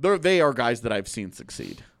translatable. They are guys that I've seen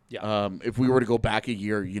succeed. Yeah. If we were to go back a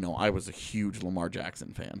year, I was a huge Lamar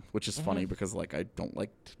Jackson fan, which is funny because I don't like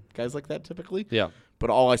guys like that typically. Yeah. But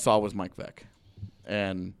all I saw was Mike Vick,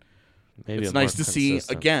 and maybe it's nice to see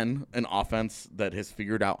again an offense that has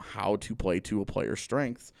figured out how to play to a player's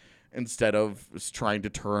strengths instead of trying to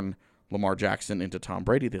turn Lamar Jackson into Tom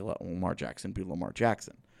Brady, they let Lamar Jackson be Lamar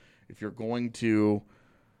Jackson. If you're going to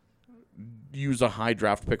use a high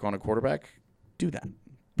draft pick on a quarterback, do that.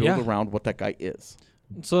 Build around what that guy is.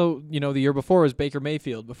 So, the year before was Baker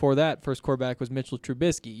Mayfield. Before that, first quarterback was Mitchell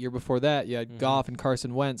Trubisky. Year before that, you had Goff and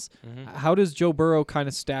Carson Wentz. How does Joe Burrow kind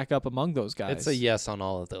of stack up among those guys? It's a yes on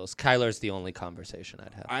all of those. Kyler's the only conversation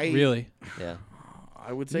I'd have. Really? Yeah.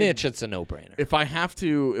 I would say Mitch, it's a no-brainer. If I have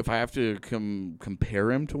to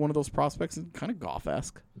compare him to one of those prospects, it's kind of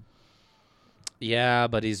Goff-esque. Yeah,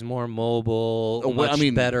 but he's more mobile,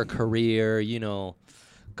 better career.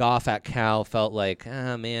 Goff at Cal felt like,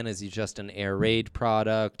 man, is he just an air raid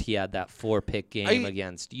product? He had that 4-pick game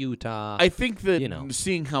against Utah. I think that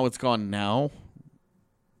seeing how it's gone now,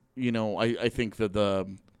 I think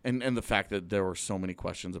that and the fact that there were so many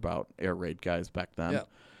questions about air raid guys back then. Yeah.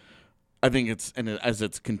 I think as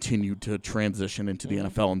it's continued to transition into the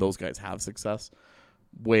NFL and those guys have success,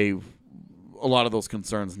 a lot of those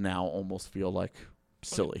concerns now almost feel like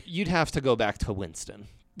silly. You'd have to go back to Winston.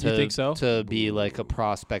 You think so? To be like a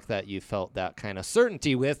prospect that you felt that kind of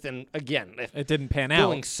certainty with. And again, if it didn't pan out.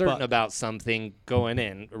 Feeling certain about something going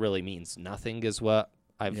in really means nothing is what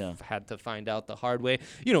I've had to find out the hard way.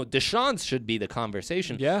 Deshaun should be the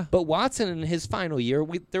conversation. Yeah. But Watson in his final year,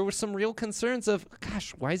 there were some real concerns of,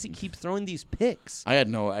 gosh, why does he keep throwing these picks? I had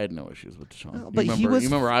no issues with Deshaun. But you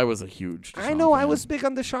remember I was a huge Deshaun I know fan. I was big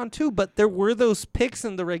on Deshaun too, but there were those picks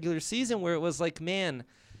in the regular season where it was like, man,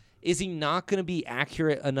 is he not going to be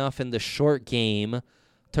accurate enough in the short game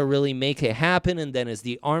to really make it happen? And then is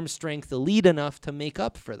the arm strength elite enough to make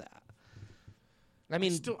up for that? I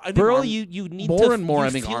mean, Burrow, you need more to and more. you I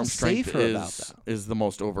think feel arm strength safer is the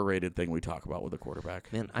most overrated thing we talk about with a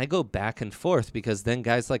quarterback. Man, I go back and forth because then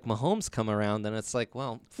guys like Mahomes come around, and it's like,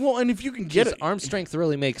 well, and if you can get it, arm strength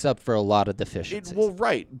really makes up for a lot of deficiencies.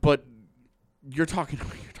 Right, but you're talking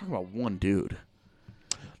about one dude.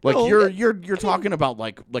 Like you're talking about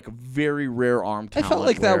like a very rare arm talent. I felt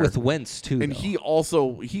like that with Wentz too. And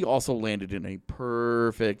though. he also landed in a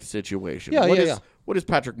perfect situation. Yeah. What is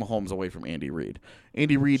Patrick Mahomes away from Andy Reid?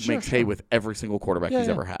 Andy Reid makes hay with every single quarterback he's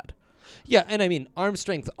ever had. Yeah, and I mean, arm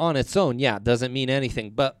strength on its own, doesn't mean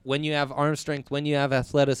anything. But when you have arm strength, when you have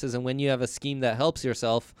athleticism, when you have a scheme that helps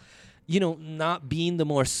yourself, not being the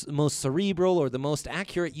most cerebral or the most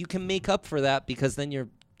accurate, you can make up for that because then you're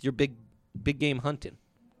big game hunting.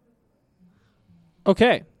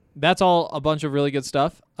 Okay, that's all a bunch of really good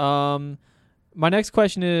stuff. My next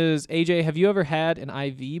question is, AJ, have you ever had an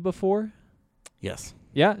IV before? Yes.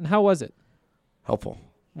 Yeah, and how was it? Helpful.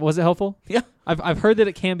 Was it helpful? Yeah. I've heard that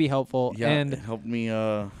it can be helpful. Yeah, and it helped me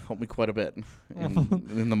quite a bit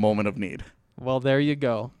in the moment of need. Well, there you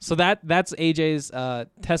go. So that's AJ's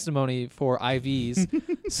testimony for IVs.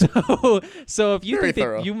 so if you think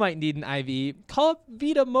that you might need an IV, call up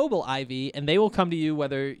Vita Mobile IV, and they will come to you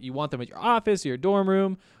whether you want them at your office or your dorm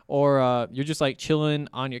room, or you're just like chilling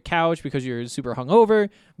on your couch because you're super hungover.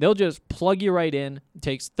 They'll just plug you right in. It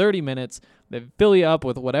takes 30 minutes. They fill you up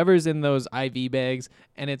with whatever's in those IV bags,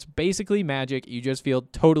 and it's basically magic. You just feel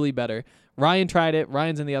totally better. Ryan tried it.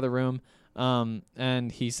 Ryan's in the other room.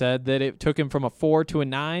 And he said that it took him from a 4 to a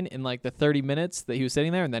 9 in like the 30 minutes that he was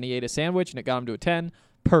sitting there, and then he ate a sandwich and it got him to a 10.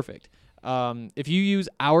 Perfect. If you use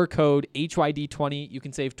our code HYD20, you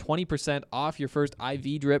can save 20% off your first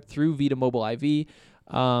IV drip through Vita Mobile IV.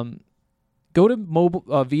 Go to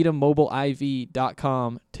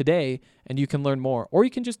VitaMobileIV.com today and you can learn more, or you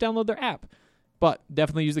can just download their app. But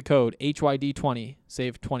definitely use the code HYD20,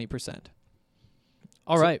 save 20%.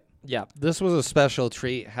 All right. Yeah, this was a special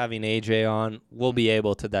treat having AJ on. We'll be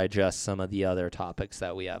able to digest some of the other topics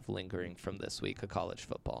that we have lingering from this week of college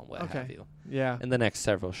football and what have you. Yeah. In the next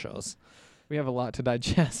several shows. We have a lot to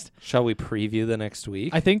digest. Shall we preview the next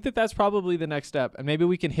week? I think that's probably the next step, and maybe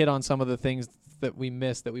we can hit on some of the things that we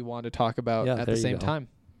missed that we want to talk about at the same time.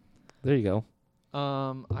 There you go.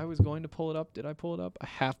 I was going to pull it up. Did I pull it up? I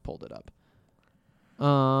have pulled it up.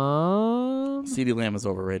 CeeDee Lamb is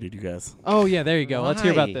overrated, you guys. Oh, yeah, there you go. Why? Let's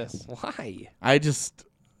hear about this. Why?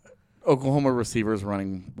 Oklahoma receivers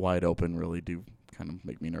running wide open really do kind of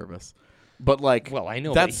make me nervous. But well, I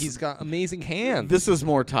know, but he's got amazing hands. This is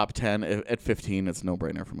more top 10. At 15, it's no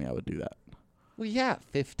brainer for me. I would do that. Well, yeah,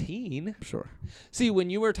 15. Sure. See, when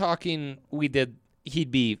you were talking, he'd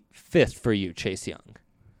be 5th for you, Chase Young.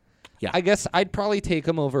 Yeah. I guess I'd probably take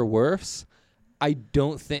him over Wirfs. I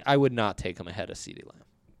would not take him ahead of CeeDee Lamb.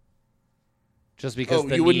 Just because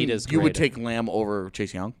the need is greater. You would take Lamb over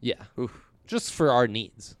Chase Young? Yeah. Oof. Just for our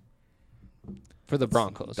needs. For the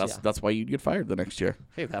Broncos. That's why you'd get fired the next year.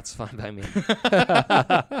 Hey, that's fine by me.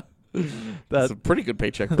 That's a pretty good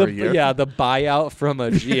paycheck for a year. Yeah, the buyout from a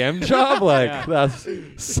GM job. Like, that's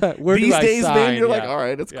where These do I days, sign? man, you're Yeah. like, all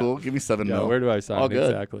right, it's cool. Give me $7 Yeah, mil. where do I sign? All good.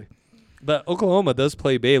 Exactly. But Oklahoma does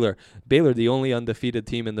play Baylor. Baylor, the only undefeated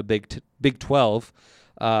team in the Big 12.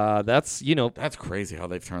 That's That's crazy how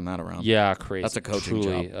they've turned that around. Yeah, crazy. That's a coaching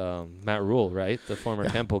job. Matt Rule, right, the former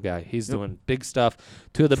Temple guy. He's doing big stuff.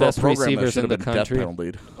 Two of the For a best program that receivers should in have the been death country.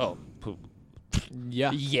 penaltied. Oh,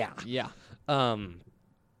 Yeah.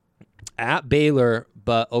 At Baylor,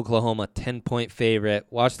 but Oklahoma 10-point favorite.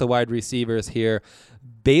 Watch the wide receivers here.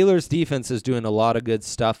 Baylor's defense is doing a lot of good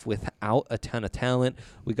stuff without a ton of talent.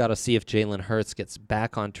 We got to see if Jalen Hurts gets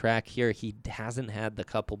back on track here. He hasn't had the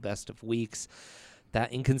couple best of weeks.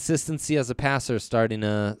 That inconsistency as a passer is starting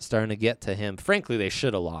to get to him. Frankly, they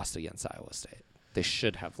should have lost against Iowa State. They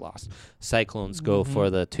should have lost. Cyclones go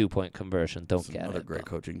for the 2-point conversion. Don't get Another it. great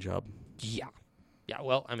coaching job. Yeah. Yeah,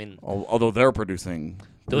 well, I mean, Although they're producing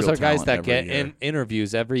those real are guys talent that every get year.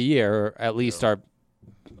 interviews every year, or at least our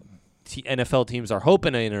NFL teams are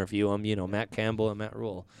hoping to interview them. Matt Campbell and Matt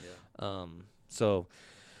Rule. So,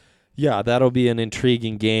 yeah, that'll be an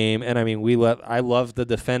intriguing game. And I mean, I love the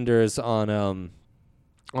defenders on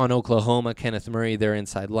Oklahoma. Kenneth Murray, their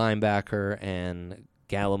inside linebacker, and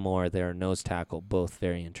Gallimore, their nose tackle, both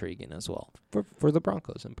very intriguing as well for the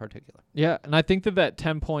Broncos in particular. Yeah, and I think that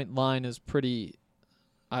 10-point line is pretty,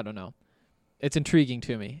 I don't know. It's intriguing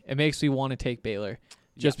to me. It makes me want to take Baylor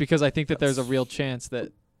just because I think that there's a real chance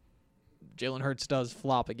that Jalen Hurts does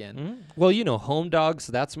flop again. Mm-hmm. Well, home dogs,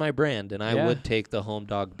 that's my brand, and I would take the home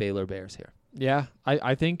dog Baylor Bears here. Yeah,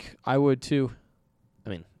 I think I would too. I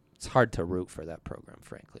mean, it's hard to root for that program,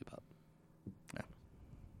 frankly, but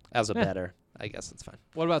as a bettor, I guess it's fine.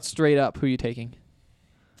 What about straight up? Who are you taking?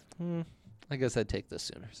 I guess I'd take the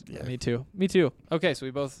Sooners. Yeah. Me too. Okay, so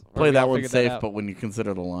we both Play we that all one figured safe, out. but when you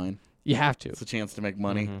consider the line, you have to. it's a chance to make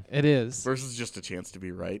money It is. versus just a chance to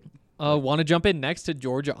be right. Want to jump in next to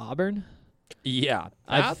Georgia Auburn? Yeah,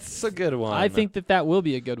 that's a good one. I think that will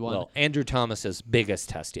be a good one. Well, Andrew Thomas's biggest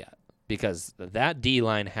test yet, because that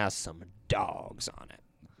D-line has some dogs on it.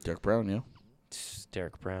 Derek Brown, yeah.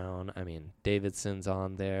 Derek Brown. I mean, Davidson's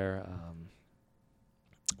on there.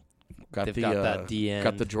 They've got that D-end.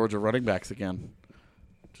 Got the Georgia running backs again.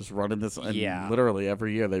 Just running this, and literally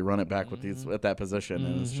every year they run it back with these at that position,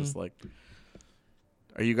 and it's just like,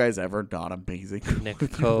 are you guys ever not amazing? Nick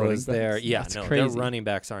Coe is there. Yeah, That's no, crazy. their running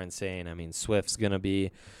backs are insane. I mean, Swift's gonna be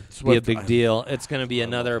a Swift, big deal. It's gonna be I love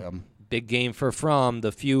another him. big game for Fromm.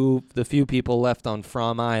 The few people left on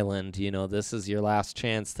Fromm Island. This is your last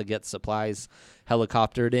chance to get supplies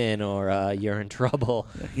helicoptered in, or you're in trouble.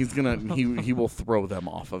 He's gonna he will throw them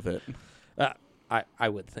off of it. I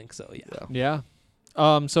would think so. Yeah.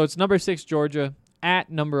 Yeah. So it's number 6 Georgia at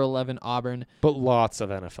number 11 Auburn. But lots of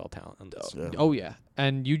NFL talent in this. Yeah. Oh yeah,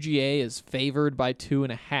 and UGA is favored by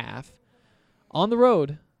 2.5 on the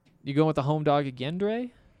road. You going with the home dog again,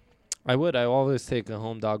 Dre? I would. I always take a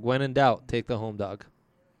home dog. When in doubt, take the home dog.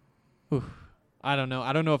 I don't know.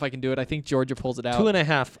 I don't know if I can do it. I think Georgia pulls it out.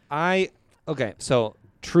 2.5. Okay. So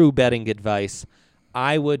true betting advice.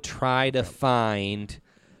 I would try to find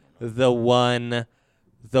the one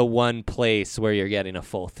place where you're getting a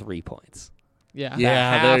full 3 points. Yeah.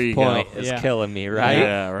 Yeah. That there half you point go. is Yeah. killing me, right?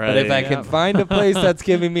 Yeah, right. But if I can find a place that's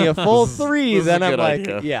giving me a full 3, this is then a I'm good like,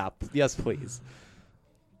 idea. yes, please.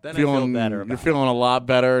 Then I feel better You're about feeling a lot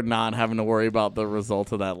better, not having to worry about the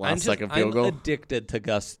result of that I'm last second field I'm goal. addicted to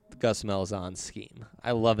Gus Malzahn's scheme.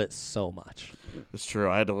 I love it so much. It's true.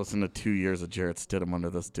 I had to listen to 2 years of Jarrett Stidham under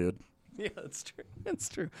this dude. Yeah, that's true. That's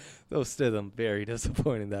true. Though Stidham very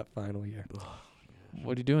disappointing that final year.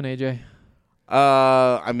 What are you doing, AJ?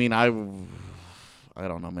 I mean, I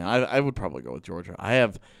don't know, man. I would probably go with Georgia. I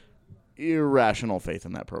have irrational faith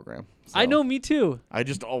in that program. So I know, me too. I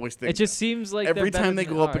just always think It just seems like every they're better time they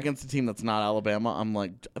than go up are. against a team that's not Alabama, I'm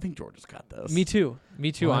like, I think Georgia's got this. Me too.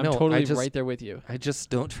 Well, I I'm know. totally I just- right there with you. I just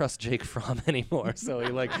don't trust Jake Fromm anymore. So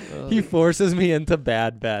he forces me into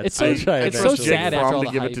bad bets. It's so- I try it's trust so eventually. Jake sad after Fromm all to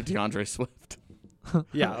the give hype. it to DeAndre Swift.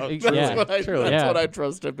 Yeah, Yeah, That's yeah. what I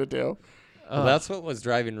trust him to do. Well, that's what was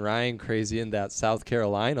driving Ryan crazy in that South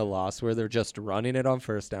Carolina loss, where they're just running it on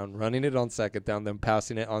first down, running it on second down, then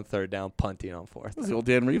passing it on third down, punting on fourth. That's the old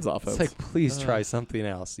Dan Reeves offense. It's like, please try something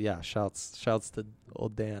else. Yeah, shouts to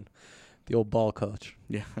old Dan, the old ball coach.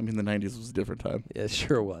 yeah, I mean, the 90s was a different time. Yeah, it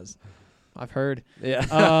sure was. I've heard.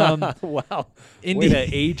 Yeah. Wow. Indy- Way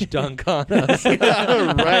to age dunk on us.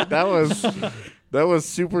 Yeah, right. That was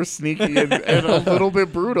super sneaky and a little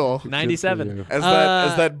bit brutal. 97. As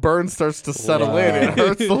that burn starts to settle in, it Wow.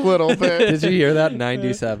 hurts a little bit. Did you hear that?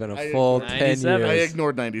 97, a full 10 97. I years.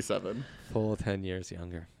 ignored 97. Full 10 years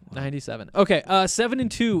younger. 97. Okay,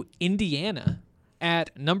 7-2 Indiana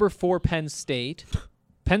at number 4 Penn State.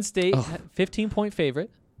 Penn State, 15-point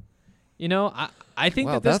favorite. You know, I think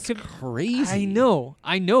Wow, that this that's could. crazy. I know.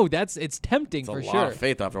 It's tempting It's for a sure. lot of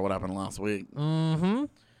faith after what happened last week. Mm-hmm.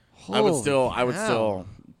 I would still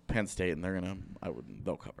Penn State, and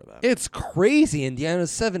they'll cover that. It's crazy.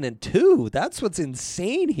 Indiana's 7-2. That's what's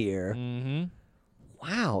insane here. Mm-hmm.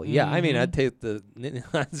 Wow. Yeah. I mean, I'd take the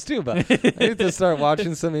Nittany too, but I need to start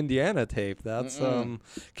watching some Indiana tape. That's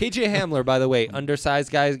KJ Hamler, by the way,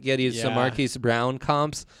 undersized guy, getting some Marquise Brown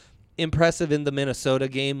comps. Impressive in the Minnesota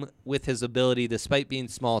game with his ability, despite being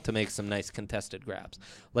small, to make some nice contested grabs.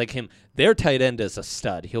 Like him, their tight end is a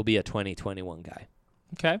stud. He'll be a 2021 guy.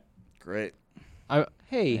 Okay. Great.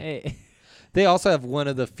 Hey. They also have one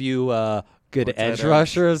of the few good More edge tight ends.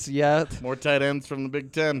 rushers yet. More tight ends from the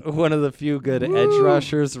Big Ten. One of the few good edge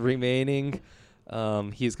rushers remaining.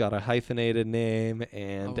 He's got a hyphenated name,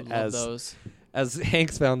 and love those. as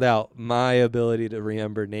Hanks found out, my ability to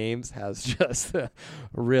remember names has just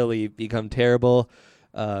really become terrible.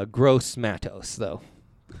 Gross Matos, though.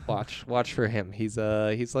 Watch for him. He's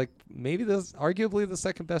like maybe arguably the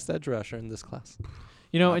second best edge rusher in this class.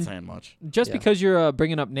 You know, Not and saying much. just because you're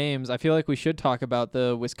bringing up names, I feel like we should talk about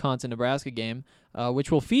the Wisconsin-Nebraska game,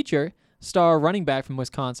 which will feature star running back from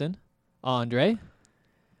Wisconsin, Andre.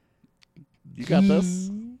 You got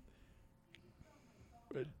this?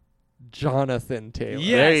 Jonathan Taylor.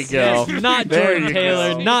 There you go. Yes, not There Jordan you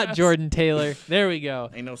Taylor. go. Not Jordan Taylor. There we go.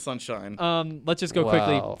 Ain't no sunshine. Let's just go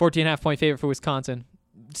quickly. Wow. 14.5-point favorite for Wisconsin.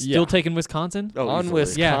 Still taking Wisconsin? On easily.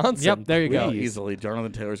 Wisconsin. Yeah, yep, there you go. please. Easily.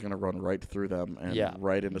 Jonathan Taylor's going to run right through them and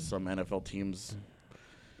right into some NFL team's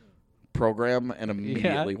program and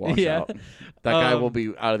immediately wash out. That guy will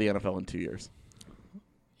be out of the NFL in 2 years.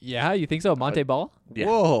 Yeah, you think so? Monte Ball? Yeah.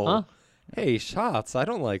 Whoa. Huh? Hey, shots. I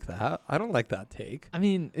don't like that. I don't like that take. I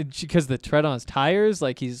mean, because the tread on his tires,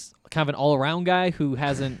 like he's kind of an all-around guy who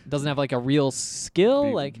doesn't have like a real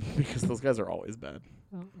skill. Because those guys are always bad.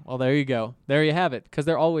 Well, there you go. There you have it. Because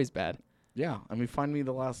they're always bad. Yeah. I mean, find me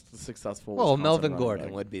the last successful. Well, Wisconsin Melvin running Gordon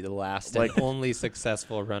back. would be the last Like- and only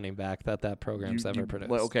successful running back that program's ever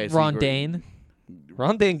produced. Okay. So Ron Dane.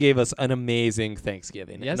 Ron Dane gave us an amazing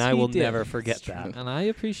Thanksgiving, Yes, and I he will did. never forget that. And I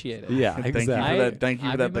appreciate it. Yeah, Thank you for exactly. that. Thank you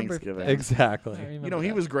I for that remember- Thanksgiving. Exactly. I remember You know, he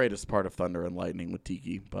that. was great as part of Thunder and Lightning with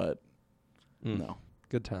Tiki, but no.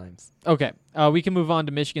 Good times. Okay. We can move on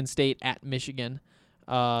to Michigan State at Michigan.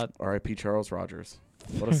 R.I.P. Charles Rogers.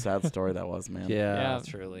 What a sad story that was, man. Yeah.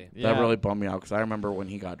 truly. Yeah. That really bummed me out because I remember when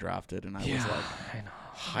he got drafted and I was like I know.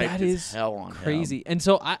 hyped That as is hell on crazy. him. And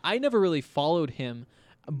so I never really followed him,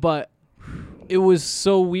 but it was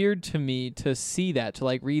so weird to me to see that, to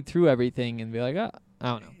like read through everything and be like, I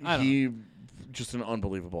don't know. He just an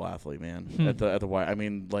unbelievable athlete, man. At the Y. I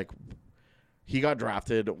mean, like he got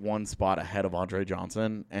drafted one spot ahead of Andre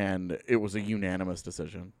Johnson, and it was a unanimous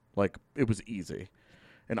decision. Like it was easy.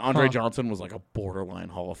 And Andre Johnson was like a borderline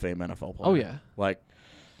Hall of Fame NFL player. Oh yeah. Like,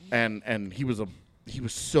 and he was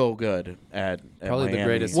so good at Probably the Miami.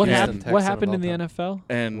 greatest What Houston happened? What Texan happened of in all the time. NFL?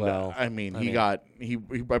 And Well, I mean, I he mean- got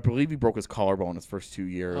I believe he broke his collarbone his first 2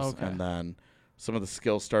 years, Okay. and then some of the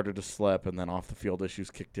skills started to slip, and then off the field issues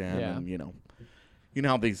kicked in, Yeah. and you know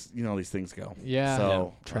how these things go. Yeah.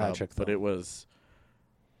 So Tragic, but though. it was.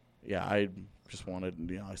 Yeah, I just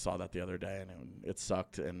wanted. I saw that the other day, and it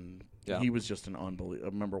sucked, and he was just an unbelievable. I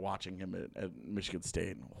remember watching him at Michigan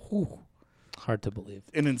State. Whew, Hard to believe.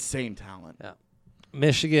 an insane talent. Yeah.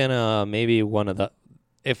 Michigan, maybe one of the,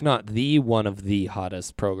 if not the one of the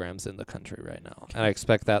hottest programs in the country right now. And I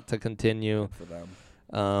expect that to continue. For them.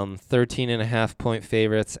 13.5-point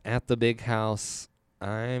favorites at the big house.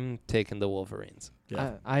 I'm taking the Wolverines.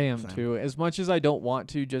 Yeah. I am same. too. As much as I don't want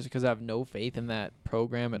to, just because I have no faith in that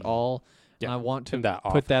program at all, and Yeah. I want to In that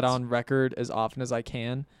put that offense. on record as often as I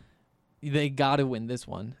can. They got to win this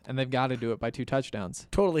one, and they've got to do it by 2 touchdowns.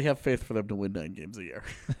 Totally have faith for them to win 9 games a year.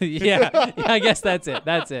 yeah, I guess that's it.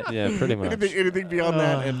 That's it. Yeah, pretty much. anything beyond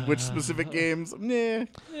that, and which specific games? Nah.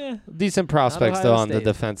 Yeah. Decent prospects, though, Ohio on the State.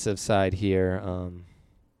 defensive side here.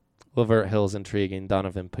 Lavert Hill's intriguing.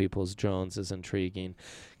 Donovan Peoples-Jones is intriguing.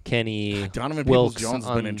 Kenny Donovan Wilkes Peoples-Jones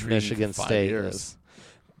has on been intriguing Michigan for 5 State years.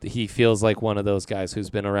 he feels like one of those guys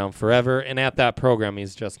who's been around forever, and at that program,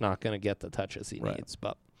 he's just not going to get the touches he Right. needs.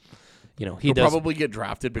 But he He'll does probably get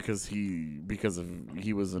drafted because he was an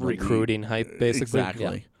elite- recruiting hype, basically. Exactly.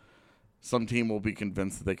 Yeah. Some team will be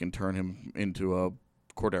convinced that they can turn him into a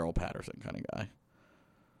Cordero Patterson kind of guy.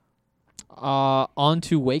 On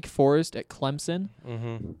to Wake Forest at Clemson.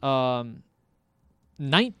 Mm-hmm.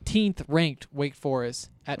 19th ranked Wake Forest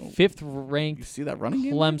at 5th You ranked, see that running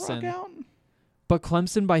game? Clemson. Rock out? but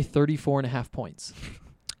Clemson by 34.5 points.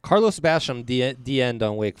 Carlos Basham, D-end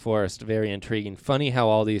on Wake Forest, very intriguing. Funny how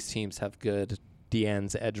all these teams have good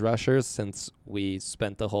D-ends edge rushers since we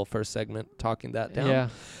spent the whole first segment talking that down.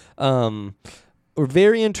 Yeah. We're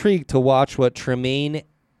very intrigued to watch what Tremaine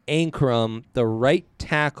Ankrum, the right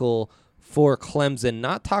tackle for Clemson,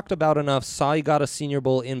 not talked about enough. Saw he got a Senior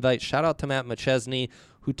Bowl invite. Shout out to Matt McChesney,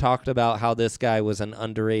 who talked about how this guy was an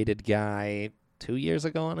underrated guy 2 years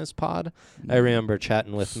ago on his pod. I remember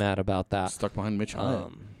chatting with Matt about that. Stuck behind Mitch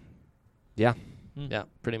Hyatt. Yeah,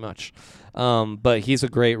 pretty much. But he's a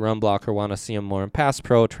great run blocker. Want to see him more in pass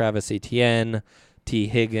pro. Travis Etienne, T.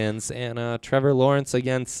 Higgins, and Trevor Lawrence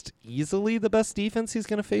against easily the best defense he's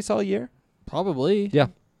going to face all year. Probably. Yeah.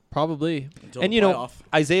 Probably. And, you know,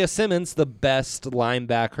 Isaiah Simmons, the best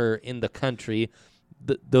linebacker in the country.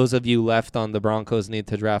 Those of you left on the Broncos need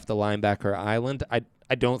to draft a linebacker island.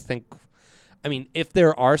 I don't think... I mean, if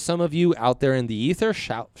there are some of you out there in the ether,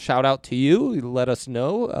 shout out to you. Let us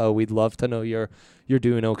know. We'd love to know you're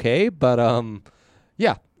doing okay. But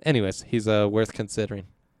yeah. Anyways, he's worth considering.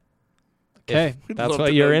 Okay, that's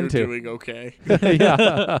what you're into. Doing okay.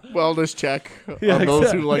 Yeah. Wellness check on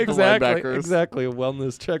those who like the linebackers. Exactly. A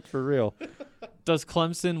wellness check for real. Does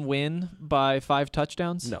Clemson win by 5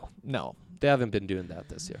 touchdowns? No. They haven't been doing that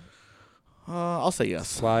this year. I'll say yes.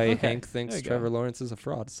 That's why Okay. Hank thinks There you Trevor go. Lawrence is a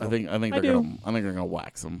fraud. So. I think they're gonna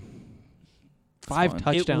wax him. 5 fine.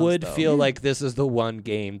 touchdowns. It would though. feel like this is the one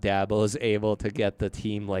game Dabo is able to get the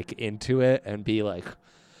team like into it and be like,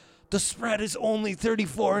 the spread is only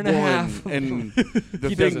 34 and a half. And the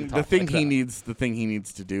He thing, doesn't the talk thing like he that. needs, the thing he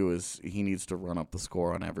needs to do is he needs to run up the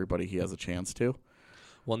score on everybody he has a chance to.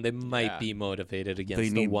 Well, they might Yeah. be motivated They against the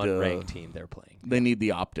need one the- ranked team they're playing. They need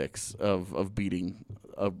the optics of beating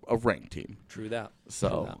a ranked team. True that.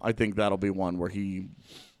 So I think that'll be one where he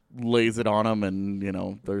lays it on him, and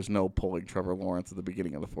there's no pulling Trevor Lawrence at the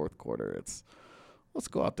beginning of the fourth quarter. It's let's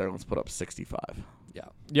go out there and let's put up 65. Yeah.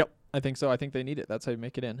 Yep, I think so. I think they need it. That's how you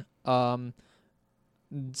make it in.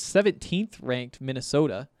 17th ranked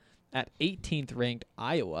Minnesota at 18th ranked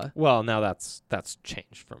Iowa. Well, now that's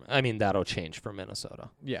changed that'll change for Minnesota.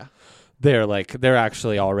 Yeah, They're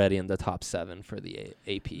actually already in the top 7 for the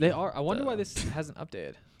AP. they are. I wonder why this hasn't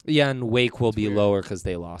updated. Yeah, and Wake will be weird. lower because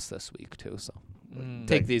they lost this week too. So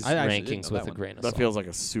take these I actually didn't rankings know with that a one. grain of That salt. feels like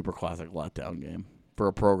a super classic letdown game for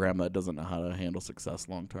a program that doesn't know how to handle success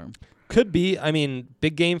long term. Could be. I mean,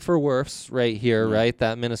 big game for Wirfs right here, Yeah. right?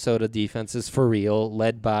 That Minnesota defense is for real,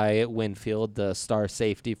 led by Winfield, the star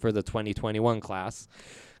safety for the 2021 class.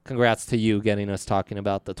 Congrats to you getting us talking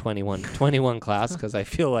about the 21 class, because I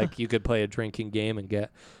feel like you could play a drinking game and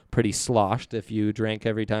get pretty sloshed if you drank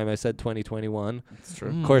every time I said 2021. It's true.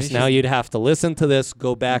 Of course, now you'd have to listen to this,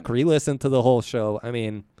 go back, re-listen to the whole show. I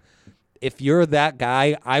mean, if you're that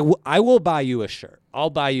guy, I will buy you a shirt. I'll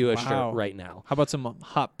buy you a Wow. shirt right now. How about some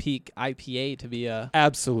Hot Peak IPA to be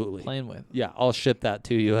Absolutely. playing with? Yeah, I'll ship that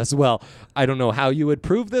to you as well. I don't know how you would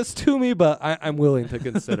prove this to me, but I'm willing to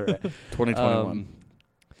consider it. 2021.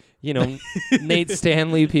 Nate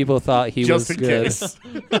Stanley, people thought he Just was in good. case.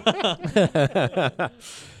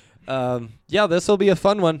 Yeah, this will be a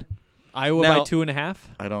fun one. Iowa Now- by 2.5.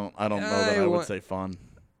 I don't know that I would say fun.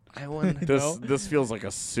 I want This feels like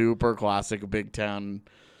a super classic Big Ten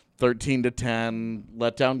 13-10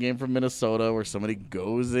 letdown game from Minnesota where somebody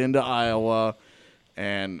goes into Iowa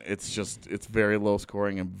and it's very low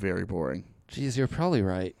scoring and very boring. Jeez, you're probably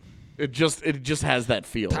right. It just has that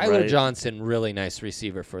feel. Tyler right? Johnson, really nice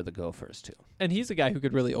receiver for the Gophers too. And he's a guy who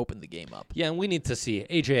could really open the game up. Yeah, and we need to see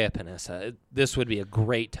AJ Epinesa. This would be a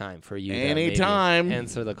great time for you. to Anytime. maybe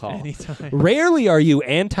answer the call. Anytime. Rarely are you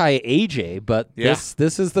anti AJ, but Yeah.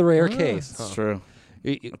 this is the rare case. It's huh? true.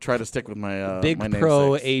 You- I try to stick with my Big my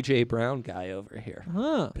pro namesakes. AJ Brown guy over here.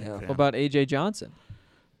 Huh. Yeah. What about AJ Johnson?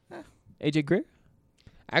 AJ Greer?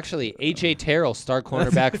 Actually, AJ Terrell, star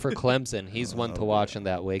cornerback for Clemson. He's one to watch in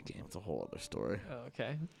that Wake game. That's a whole other story. Oh,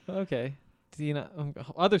 okay.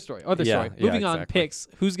 Other story. Yeah, Moving on, exactly. picks.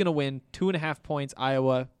 Who's gonna win? 2.5 points.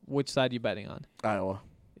 Iowa. Which side are you betting on? Iowa.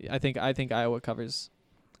 I think Iowa covers.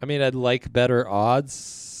 I mean, I'd like better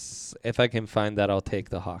odds. If I can find that, I'll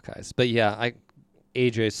take the Hawkeyes. But yeah,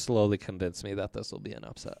 AJ slowly convinced me that this will be an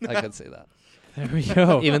upset. I could say that. There we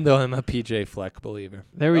go. Even though I'm a PJ Fleck believer.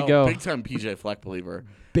 There we Oh, go. Big time PJ Fleck believer.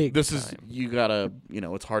 Big This time. is you gotta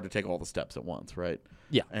it's hard to take all the steps at once, right?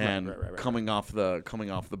 Yeah. And right. coming off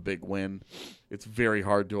the big win, it's very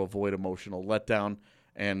hard to avoid emotional letdown.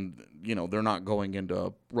 And they're not going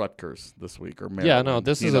into Rutgers this week or Maryland. Yeah, no,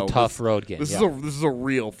 this is a tough road game. This yeah. is a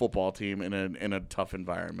real football team in a tough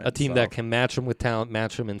environment. A team so that can match them with talent,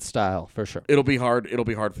 match them in style, for sure. it'll be hard. It'll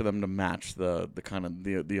be hard for them to match the kind of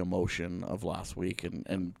the emotion of last week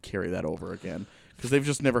and carry that over again. because they've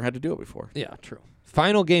just never had to do it before. Yeah, true.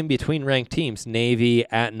 Final game between ranked teams: Navy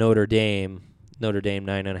at Notre Dame. Notre Dame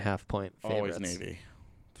 9.5-point favorites. Always Navy.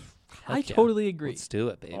 I Heck yeah. totally agree. Let's do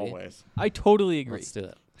it, baby. Always. I totally agree. Let's do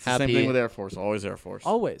it. It's the same thing with Air Force. Always Air Force.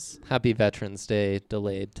 Always. Happy Veterans Day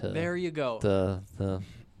delayed to There you go. the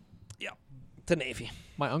Navy.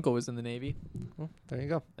 My uncle was in the Navy. Well, there you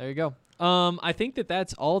go. There you go. I think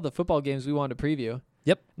that's all the football games we wanted to preview.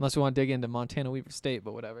 Yep. Unless we want to dig into Montana Weaver State,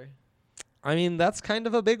 but whatever. I mean, that's kind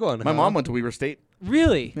of a big one. My mom went to Weaver State.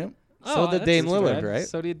 Really? Yep. So did that's Dane not too Lillard, bad. right?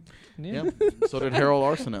 So did. Yeah. Yep. So did Harold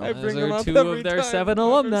Arsenal. I Those bring are him up two every of their time. 7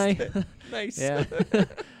 alumni. Nice. Yeah.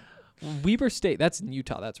 Weber State. That's in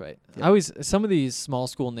Utah. That's right. Yep. I always some of these small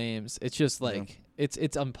school names. It's just like it's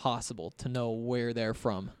impossible to know where they're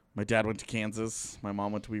from. My dad went to Kansas. My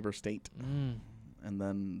mom went to Weber State, and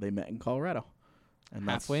then they met in Colorado. And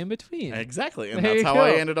Halfway in between. Exactly, and There that's you how go.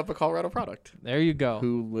 I ended up a Colorado product. There you go.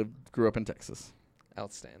 Who grew up in Texas.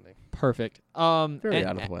 Outstanding. Perfect. Very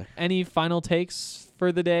out of the way. Any final takes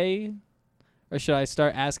for the day, or should I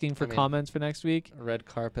start asking for comments for next week? Red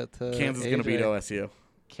carpet to Kansas is going to beat OSU.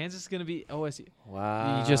 Kansas is going to be OSU.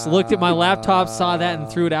 Wow. You just looked at my laptop, saw that, and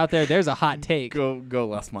threw it out there. There's a hot take. Go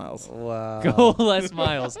Les Miles. Wow. Go Les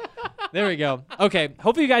Miles. There we go. Okay.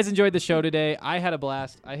 Hopefully you guys enjoyed the show today. I had a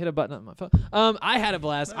blast. I hit a button on my phone. I had a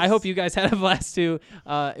blast. I hope you guys had a blast too.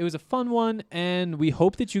 It was a fun one, and we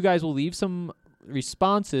hope that you guys will leave some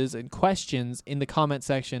responses and questions in the comment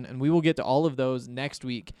section, and we will get to all of those next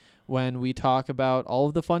week when we talk about all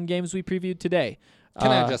of the fun games we previewed today. Can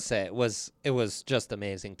I just say it was just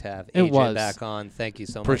amazing to have It AJ was. back on. Thank you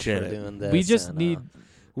so Appreciate much for it. doing this. We just and, need.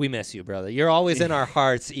 we miss you, brother. You're always in our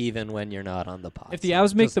hearts, even when you're not on the pod. If the so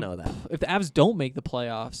Avs make just know that. if the Avs don't make the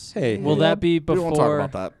playoffs, Hey, will hey, that be We won't talk before?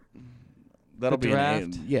 about that. That'll the be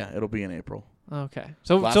draft? it'll be in April. Okay.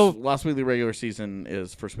 So Last week of the regular season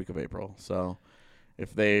is first week of April. So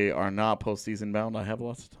if they are not postseason bound, I have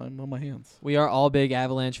lots of time on my hands. we are all big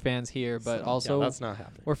Avalanche fans here, but So, also Yeah, that's not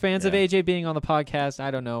happening. we're fans of Yeah. AJ being on the podcast. I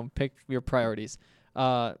don't know. Pick your priorities.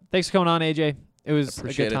 Thanks for coming on, AJ. It was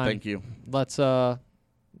Appreciate a good it. time. Thank you. Let's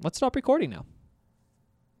stop recording now.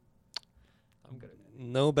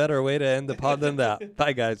 No better way to end the pod than that.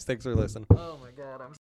 Bye, guys. Thanks for listening. Oh my God.